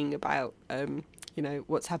talking about,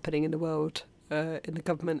 what's happening in the world, in the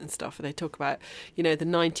government and stuff, and they talk about, the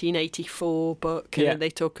 1984 book, and they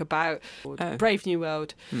talk about Brave New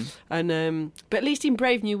World, and but at least in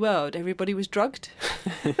Brave New World, everybody was drugged.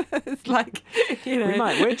 It's like,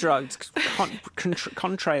 we're drugged.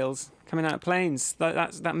 Contrails coming out of planes.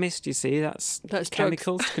 That mist you see, that's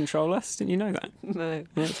chemicals to control us. Didn't you know that? No, yeah,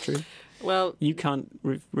 that's true. Well, you can't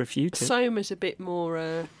refute it. Soma's a bit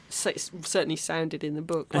more. Certainly sounded in the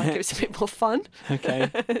book like it was a bit more fun.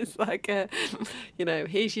 Okay. It's like,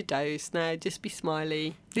 here's your dose. Now just be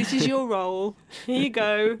smiley. This is your role. Here you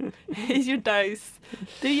go. Here's your dose.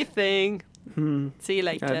 Do your thing. See you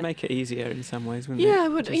later. It'd make it easier in some ways, wouldn't it? Yeah,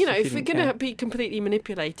 but if we're going to be completely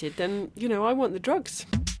manipulated, then I want the drugs.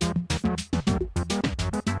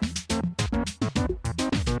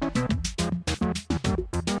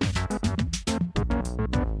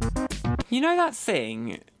 You know that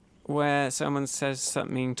thing where someone says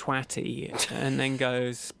something twatty and then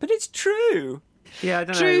goes, but it's true. Yeah, I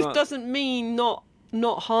don't know. Truth doesn't mean not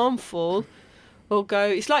harmful. Or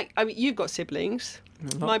it's like, you've got siblings.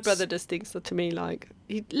 Lots. My brother does things to me like,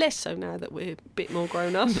 less so now that we're a bit more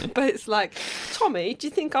grown up, but it's like, Tommy, do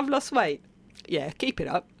you think I've lost weight? Yeah, keep it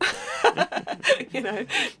up.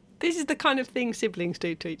 This is the kind of thing siblings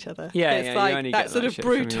do to each other. Yeah, it's like you that sort of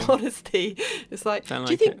brutal honesty. It's like, do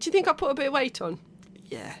you think I put a bit of weight on?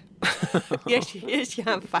 yeah. yes, you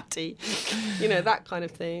have, fatty. You know, that kind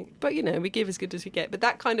of thing. But, you know, we give as good as we get. But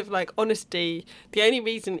that kind of, like, honesty, the only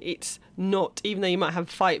reason it's not, even though you might have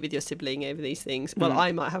a fight with your sibling over these things, well,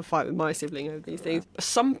 I might have a fight with my sibling over these things,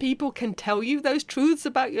 some people can tell you those truths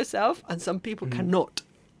about yourself and some people cannot.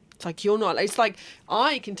 It's like, you're not. It's like,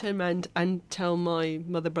 I can turn around and tell my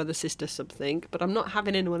mother, brother, sister something, but I'm not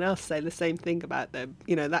having anyone else say the same thing about them.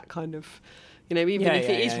 You know, that kind of... You know, even if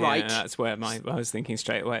it is right. That's where I was thinking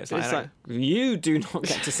straight away. It's like, you do not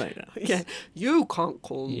get to say that. Yeah, you can't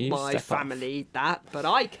call my family that, but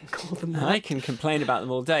I can call them that. I can complain about them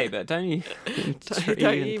all day, but don't you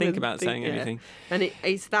even think about saying anything. And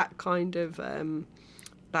it's that kind of,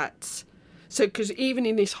 that's... So, because even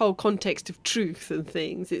in this whole context of truth and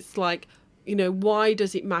things, it's like, you know, why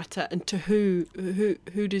does it matter, and to whom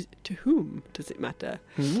does it matter?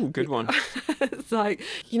 Ooh, good one. It's like,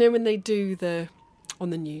 you know, when they do on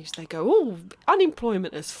the news, they go, oh,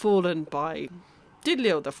 unemployment has fallen by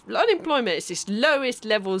diddly, the unemployment is its lowest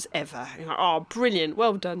levels ever. You're like, oh, brilliant,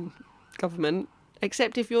 well done, government.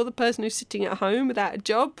 Except if you're the person who's sitting at home without a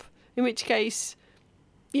job, in which case,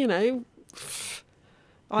 you know...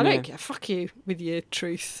 I don't care. Fuck you with your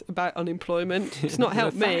truth about unemployment. It's not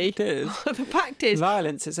helped me. The fact is...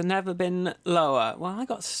 Violence has never been lower. Well, I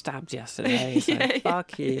got stabbed yesterday, so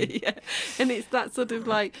fuck you. Yeah. And it's that sort of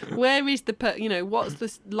like, where is the... you know, what's the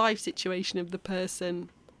life situation of the person?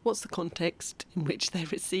 What's the context in which they're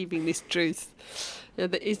receiving this truth?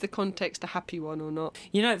 Is the context a happy one or not?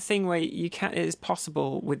 You know the thing where it is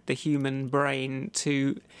possible with the human brain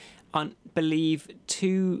to... believe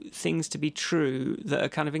two things to be true that are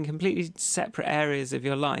kind of in completely separate areas of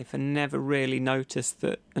your life and never really notice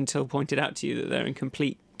that until pointed out to you that they're in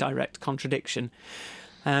complete direct contradiction.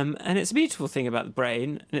 And it's a beautiful thing about the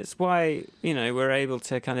brain, and it's why, you know, we're able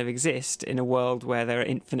to kind of exist in a world where there are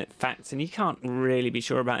infinite facts and you can't really be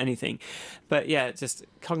sure about anything. But yeah, it's just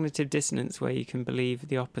cognitive dissonance where you can believe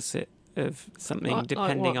the opposite of something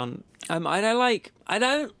depending on... I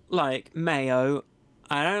don't like mayo.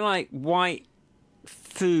 I don't like white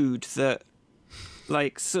food that,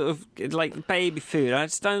 like, sort of, like baby food. I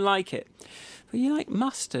just don't like it. But you like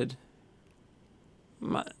mustard.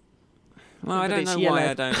 Well, I don't know why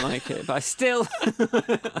I don't like it, but I still...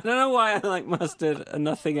 I don't know why I like mustard and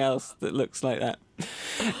nothing else that looks like that.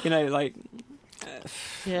 You know, like...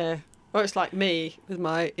 Yeah. Or it's like me, with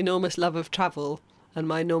my enormous love of travel and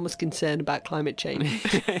my enormous concern about climate change.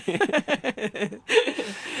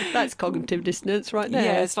 That's cognitive dissonance right there.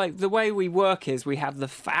 Yeah, it's like the way we work is we have the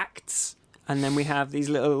facts and then we have these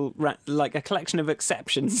little, like a collection of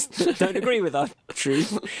exceptions that don't agree with our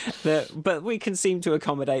truth, but we can seem to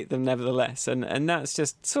accommodate them nevertheless. And that's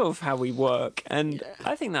just sort of how we work. And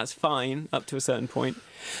I think that's fine up to a certain point.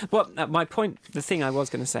 Well, my point, the thing I was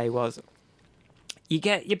going to say was, you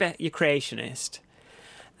get your creationist,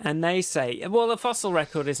 and they say, well, the fossil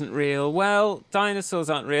record isn't real. Well, dinosaurs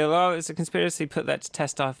aren't real. Oh, it's a conspiracy, put that to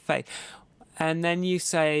test our faith. And then you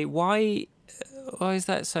say, why is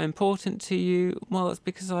that so important to you? Well, it's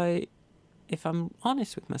because if I'm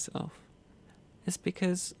honest with myself, it's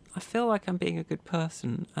because I feel like I'm being a good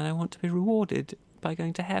person and I want to be rewarded by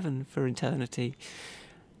going to heaven for eternity.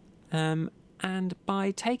 And by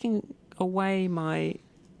taking away my,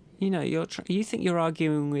 you know, you think you're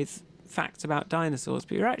arguing with facts about dinosaurs,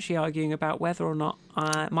 but you're actually arguing about whether or not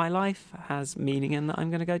my life has meaning and that I'm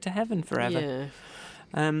going to go to heaven forever.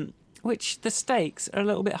 Yeah. Which the stakes are a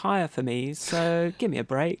little bit higher for me, so give me a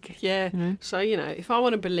break. Yeah. Mm-hmm. So, you know, if I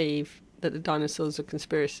want to believe that the dinosaurs are a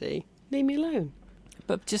conspiracy, leave me alone.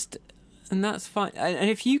 But and that's fine. And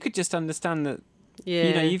if you could just understand that,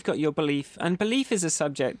 you know, you've got your belief, and belief is a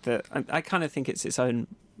subject that I kind of think it's its own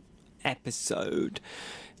episode,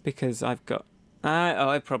 because I've got...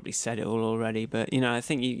 I probably said it all already, but, you know, I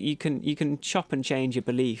think you can chop and change your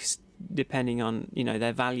beliefs depending on, you know,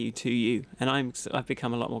 their value to you. And I've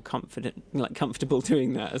become a lot more comfortable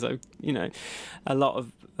doing that, as you know, a lot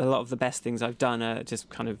of the best things I've done are just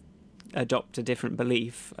kind of adopt a different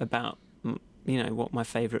belief about, you know, what my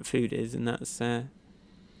favourite food is, and that's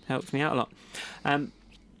helped me out a lot.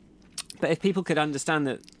 But if people could understand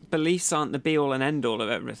that beliefs aren't the be all and end all of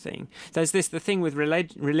everything, the thing with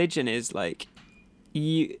religion is like,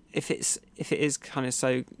 if it is kind of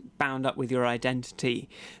so bound up with your identity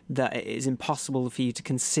that it is impossible for you to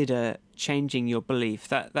consider changing your belief,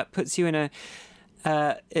 that puts you in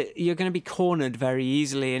you're going to be cornered very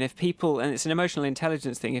easily. And if people, and it's an emotional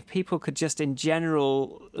intelligence thing, if people could just in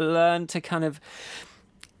general learn to kind of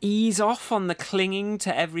ease off on the clinging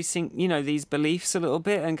to these beliefs a little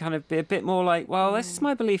bit, and kind of be a bit more like, well, this is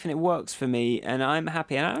my belief and it works for me and I'm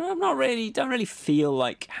happy, and don't really feel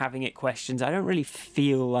like having it questioned. I don't really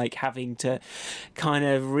feel like having to kind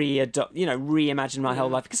of reimagine my whole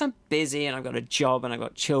life, because I'm busy and I've got a job and I've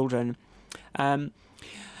got children.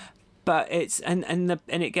 But it's so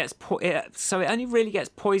it only really gets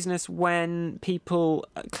poisonous when people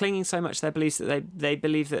are clinging so much to their beliefs that they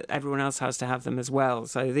believe that everyone else has to have them as well.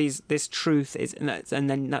 So this truth is, and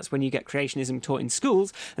then that's when you get creationism taught in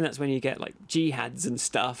schools, and that's when you get like jihads and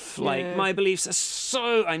stuff. Yeah. Like, my beliefs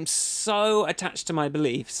I'm so attached to my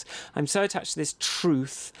beliefs. I'm so attached to this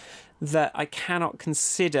truth that I cannot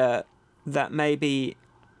consider that maybe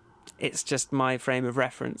it's just my frame of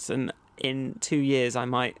reference, and in 2 years I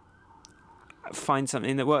might find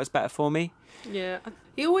something that works better for me. Yeah,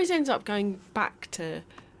 it always ends up going back to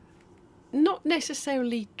not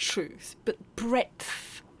necessarily truth, but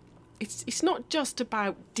breadth. It's not just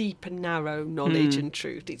about deep and narrow knowledge and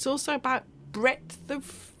truth. It's also about breadth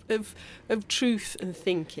of truth and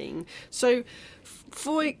thinking. So,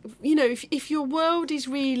 for if your world is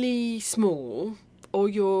really small, or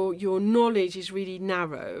your knowledge is really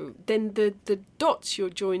narrow, then the dots you're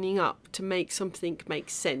joining up to make something make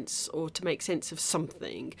sense, or to make sense of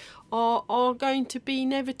something, are going to be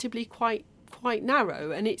inevitably quite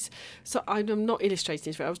narrow. And it's, so I'm not illustrating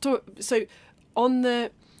this very.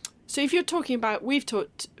 So if you're talking about, we've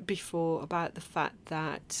talked before about the fact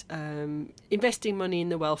that investing money in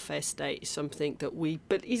the welfare state is something that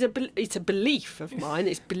it's a belief of mine.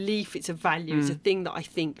 It's belief, it's a value, it's a thing that I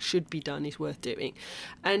think should be done, is worth doing,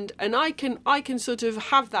 and I can sort of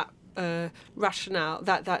have that rationale,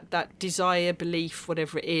 that desire, belief,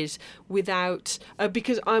 whatever it is, without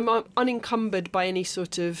because I'm unencumbered by any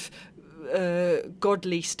sort of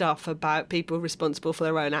godly stuff about people responsible for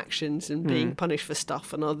their own actions and being punished for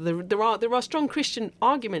stuff, and there are strong Christian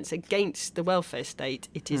arguments against the welfare state.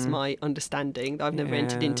 It is my understanding. I've never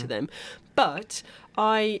entered into them, but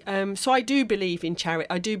I do believe in charity.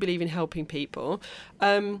 I do believe in helping people,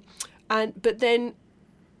 but then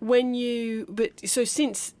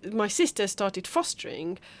since my sister started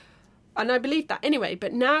fostering. And I believe that anyway,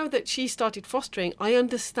 but now that she started fostering, I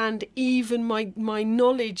understand even my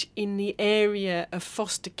knowledge in the area of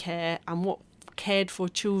foster care and what cared for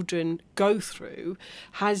children go through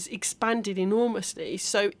has expanded enormously.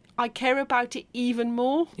 So I care about it even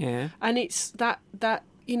more. Yeah. And it's that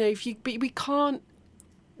we can't,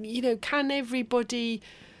 can everybody,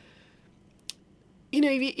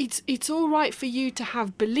 it's all right for you to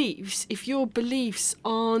have beliefs if your beliefs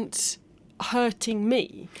aren't hurting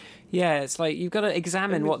me. Yeah, it's like you've got to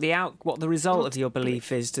examine what the result of your belief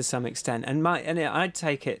is to some extent. And I'd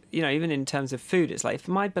take it, even in terms of food, it's like, if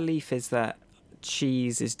my belief is that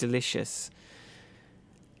cheese is delicious,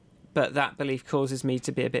 but that belief causes me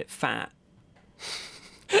to be a bit fat,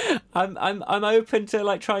 I'm open to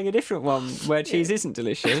like trying a different one where cheese isn't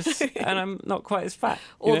delicious and I'm not quite as fat.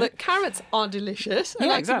 Or that carrots are delicious and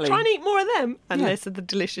I can try and eat more of them and less of the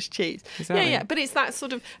delicious cheese. Exactly. Yeah. But it's that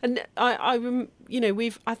sort of, and I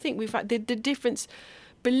think we've had the difference.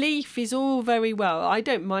 Belief is all very well. I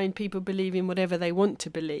don't mind people believing whatever they want to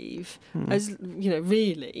believe, as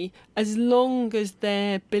really, as long as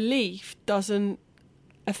their belief doesn't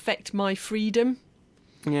affect my freedom.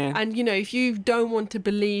 Yeah. And, if you don't want to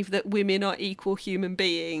believe that women are equal human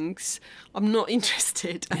beings, I'm not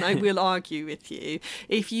interested, and I will argue with you.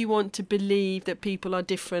 If you want to believe that people are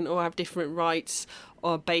different or have different rights,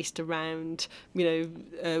 or based around,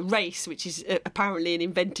 race, which is apparently an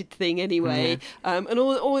invented thing anyway, and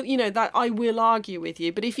all that, I will argue with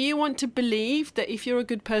you. But if you want to believe that if you're a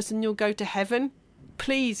good person, you'll go to heaven,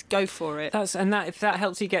 please go for it. If that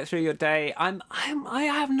helps you get through your day, I'm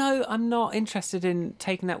not interested in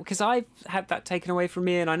taking that, because I've had that taken away from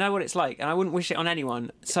me and I know what it's like and I wouldn't wish it on anyone.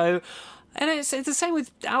 So, and it's the same with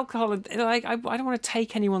alcohol. Like I don't want to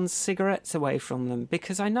take anyone's cigarettes away from them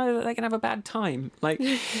because I know that they can have a bad time. Like,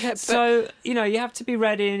 so you have to be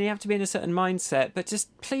ready and you have to be in a certain mindset. But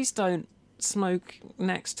just please don't smoke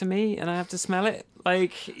next to me and I have to smell it.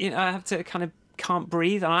 Like, I have to kind of can't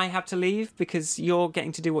breathe and I have to leave because you're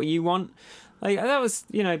getting to do what you want. Like, that was,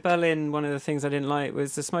 Berlin, one of the things I didn't like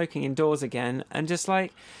was the smoking indoors again, and just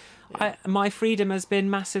like my freedom has been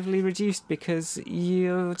massively reduced because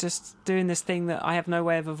you're just doing this thing that I have no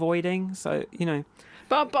way of avoiding. So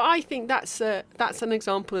But I think that's an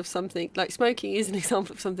example of something, like smoking is an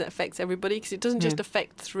example of something that affects everybody, because it doesn't just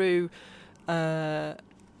affect through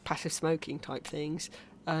passive smoking type things,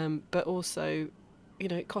 but also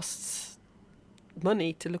it costs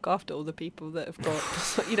money to look after all the people that have got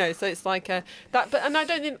so it's like that, but and I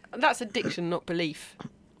don't think that's addiction, not belief.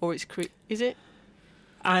 or is it?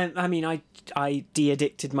 I mean, I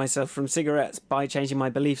de-addicted myself from cigarettes by changing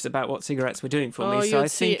my beliefs about what cigarettes were doing for me. So I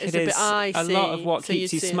think it is a lot of what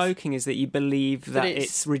keeps you smoking is that you believe that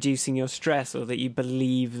it's reducing your stress, or that you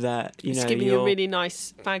believe that it's giving you a really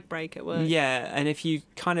nice fag break at work. Yeah, and if you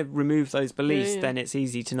kind of remove those beliefs, then it's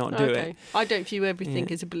easy to not do it. I don't view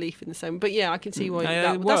everything as a belief in the same, but I can see why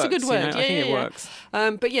that's a good word. I think it works.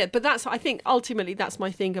 But that's, I think ultimately that's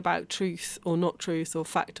my thing about truth or not truth, or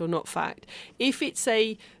fact or not fact.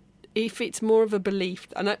 If it's more of a belief,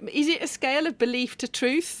 is it a scale of belief to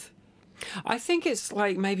truth? I think it's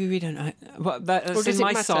like, maybe we don't. That's in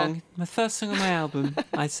my song, my first song on my album.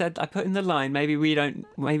 I put in the line, maybe we don't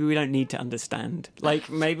need to understand. Like,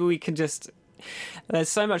 maybe we can just. There's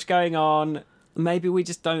so much going on. Maybe we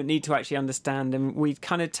just don't need to actually understand, and we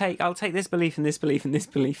kind of I'll take this belief and this belief and this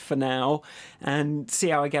belief for now, and see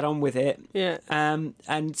how I get on with it. Yeah.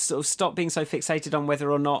 And sort of stop being so fixated on whether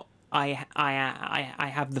or not I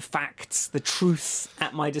have the facts, the truth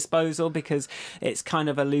at my disposal, because it's kind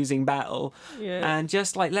of a losing battle. Yeah. And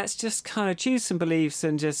just let's just kind of choose some beliefs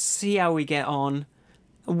and just see how we get on,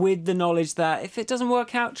 with the knowledge that if it doesn't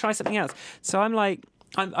work out, try something else. So I'm like,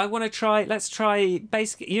 I want to try. Let's try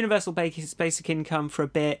universal basic income for a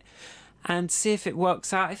bit, and see if it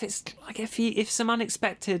works out. If it's like if some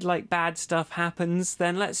unexpected bad stuff happens,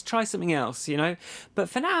 then let's try something else, But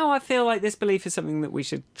for now, I feel like this belief is something that we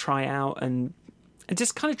should try out and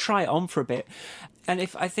just kind of try it on for a bit. And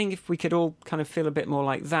if we could all kind of feel a bit more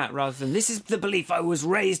like that, rather than this is the belief I was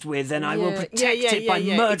raised with, and I will protect it by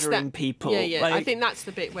murdering people. Yeah. I think that's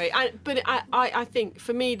the bit where. But I think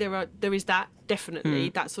for me there is that definitely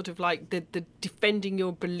that sort of like the defending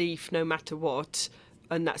your belief no matter what.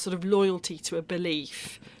 And that sort of loyalty to a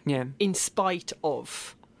belief in spite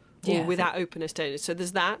of or without openness to it. So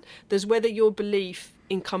there's that. There's whether your belief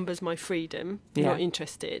encumbers my freedom, not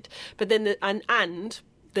interested. But then, and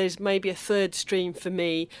there's maybe a third stream for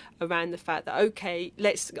me around the fact that, okay,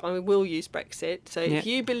 I will use Brexit. So if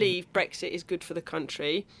you believe Brexit is good for the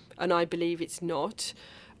country and I believe it's not,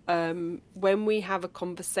 when we have a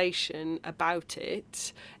conversation about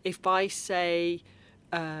it, if I say...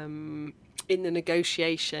 in the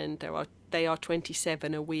negotiation, they are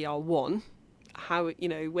 27 and we are 1. How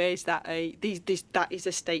where's that that is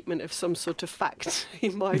a statement of some sort of fact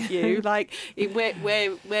in my view.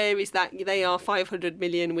 Where is that they are 500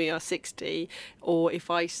 million, we are 60? Or if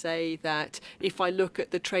I say that if I look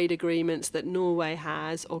at the trade agreements that Norway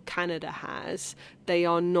has or Canada has, they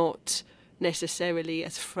are not necessarily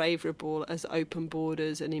as favourable as open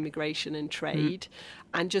borders and immigration and trade.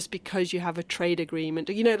 And just because you have a trade agreement,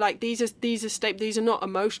 these are not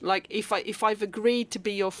emotional. Like if I've agreed to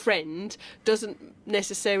be your friend, doesn't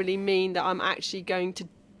necessarily mean that I'm actually going to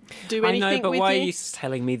do anything. I know, but why are you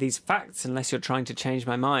telling me these facts unless you're trying to change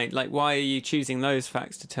my mind? Like, why are you choosing those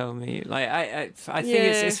facts to tell me? Like, I think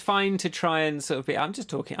it's fine to try and sort of be. I'm just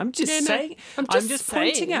talking. I'm just saying. I'm just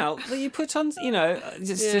pointing out that you put on.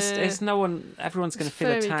 It's no one. Everyone's going to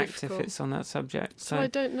feel attacked difficult if it's on that subject. So I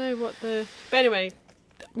don't know what the. But anyway,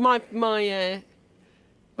 my.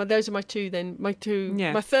 Well, those are my two then. My two.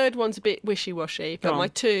 Yeah. My third one's a bit wishy-washy, but my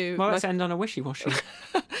two... Well, let's end on a wishy-washy.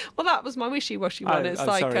 Well, that was my wishy-washy one. It's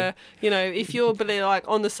sorry. If you're like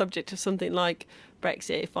on the subject of something like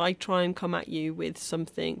Brexit, if I try and come at you with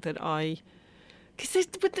something that how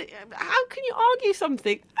can you argue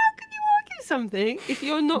something? How can you argue something if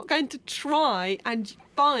you're not going to try and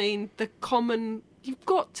find the common... You've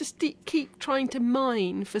got to keep trying to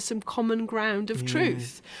mine for some common ground of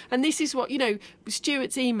truth. And this is what,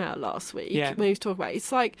 Stuart's email last week, when he was talking about it,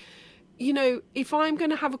 it's like, if I'm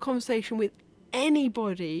going to have a conversation with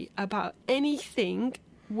anybody about anything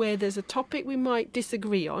where there's a topic we might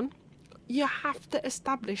disagree on, you have to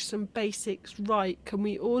establish some basics right. Can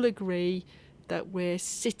we all agree that we're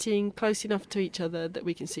sitting close enough to each other that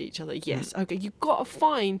we can see each other? Yes. Okay, you've got to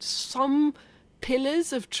find some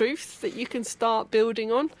pillars of truth that you can start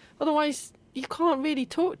building on, otherwise you can't really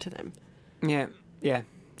talk to them. The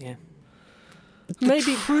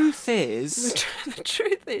truth is the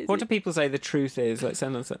truth is, what do people say the truth is? Let's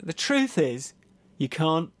end on that. The truth is you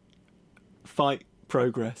can't fight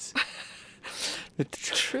progress. The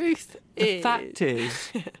fact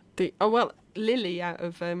is Lily out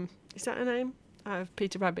of is that her name? Out of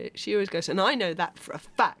Peter Rabbit, she always goes, and I know that for a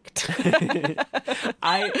fact.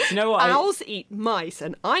 Owls eat mice,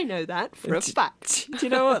 and I know that for a fact. Do you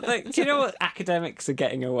know what academics are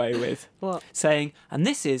getting away with? What? Saying, and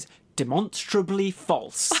this is demonstrably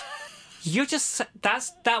false. You're just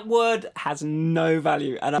that word has no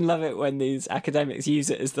value, and I love it when these academics use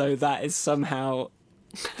it as though that is somehow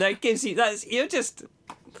that gives you you're just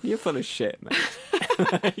You're full of shit, mate.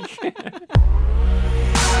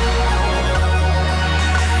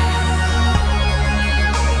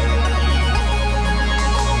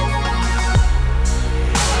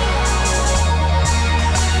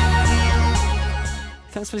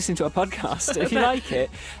 Thanks for listening to our podcast. If you like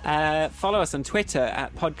it, follow us on Twitter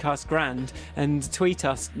at podcastgrand and tweet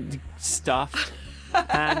us stuff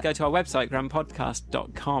and go to our website,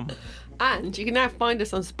 grandpodcast.com. And you can now find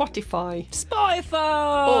us on Spotify.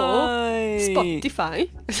 Spotify! Or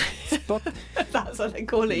Spotify. That's what they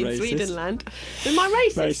call it in Racist. Swedenland. Am I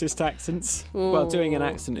racist? Racist accents. Well, doing an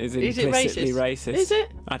accent is implicitly racist. Is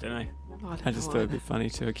it? I don't know. I just thought it'd be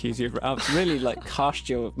funny to accuse you of... I've really, cast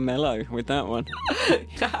your mellow with that one.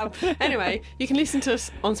 Anyway, you can listen to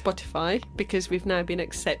us on Spotify because we've now been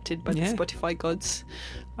accepted by the Yeah. Spotify gods.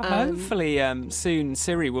 Hopefully, soon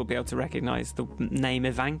Siri will be able to recognise the name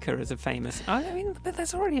Ivanka as a famous... I mean, but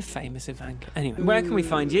there's already a famous Ivanka. Anyway, where can we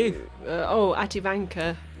find you? At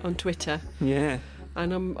Ivanka on Twitter. Yeah.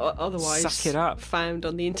 And I'm otherwise Suck it up. found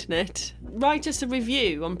on the internet. Write us a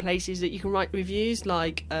review on places that you can write reviews,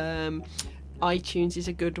 like iTunes is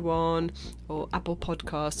a good one, or Apple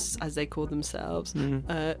Podcasts, as they call themselves.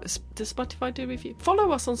 Does Spotify do a review?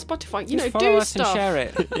 Follow us on Spotify. Just follow do us stuff. and share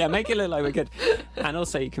it. Yeah, make it look like we're good. And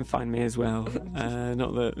also, you can find me as well.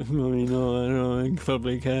 Not that no,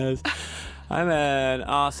 probably cares. I'm an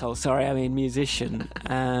arsehole. Sorry, I mean musician.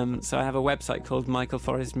 So I have a website called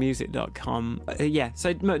michaelforestmusic.com. But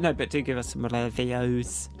do give us some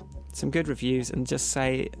reviews, some good reviews, and just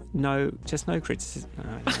say no criticism.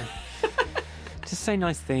 No. Just say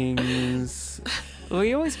nice things.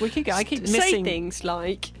 I keep Say missing things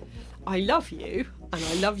like, I love you and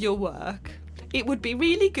I love your work. It would be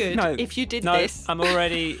really good if you did this. I'm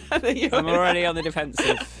already on the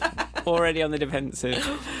defensive.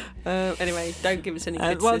 Anyway, don't give us any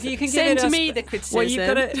criticism. Well, you can send give to me the criticism. Well,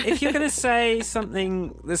 if you're going to say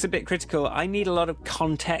something that's a bit critical, I need a lot of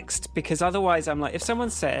context, because otherwise I'm like, if someone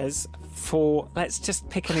says, let's just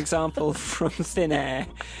pick an example from thin air,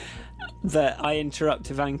 that I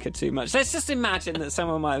interrupt Ivanka too much. Let's just imagine that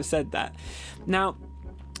someone might have said that. Now,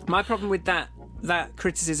 my problem with that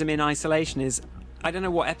criticism in isolation is I don't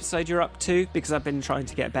know what episode you're up to, because I've been trying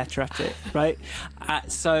to get better at it, right?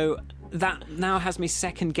 So that now has me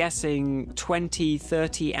second guessing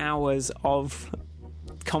 20-30 hours of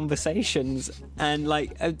conversations, and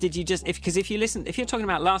if you're talking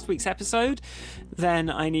about last week's episode,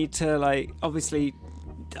 then I need to obviously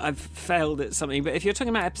I've failed at something. But if you're talking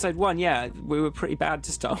about episode 1, yeah, we were pretty bad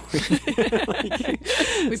to start with.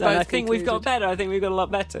 I think we've got better. I think we've got a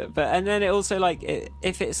lot better. And then it also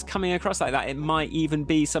if it's coming across like that, it might even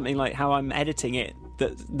be something like how I'm editing it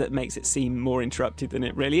that makes it seem more interrupted than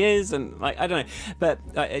it really is. And I don't know, but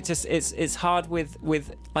it's hard with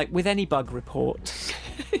any bug report.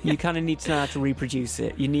 You kind of need to know how to reproduce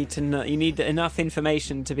it. You need enough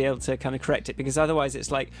information to be able to kind of correct it, because otherwise it's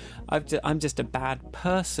like I'm just a bad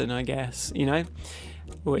person, I guess,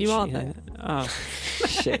 Which, you are then. Oh,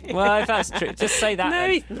 shit. Well, if that's true, just say that. No, then.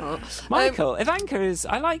 he's not. Michael,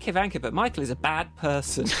 I like Ivanka, but Michael is a bad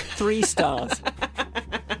person. 3 stars.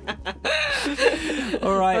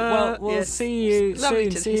 All right, well, we'll see you soon.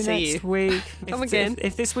 See you next week. Come again.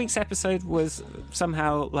 If this week's episode was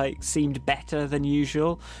somehow seemed better than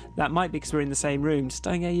usual, that might be because we're in the same room. Just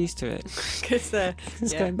don't get used to it. Because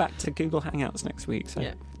going back to Google Hangouts next week.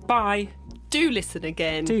 So bye. Do listen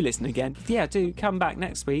again. Yeah, do come back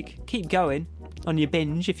next week. Keep going on your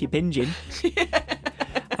binge if you're binging.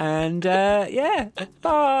 And bye.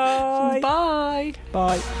 Bye.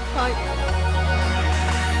 Bye. Bye.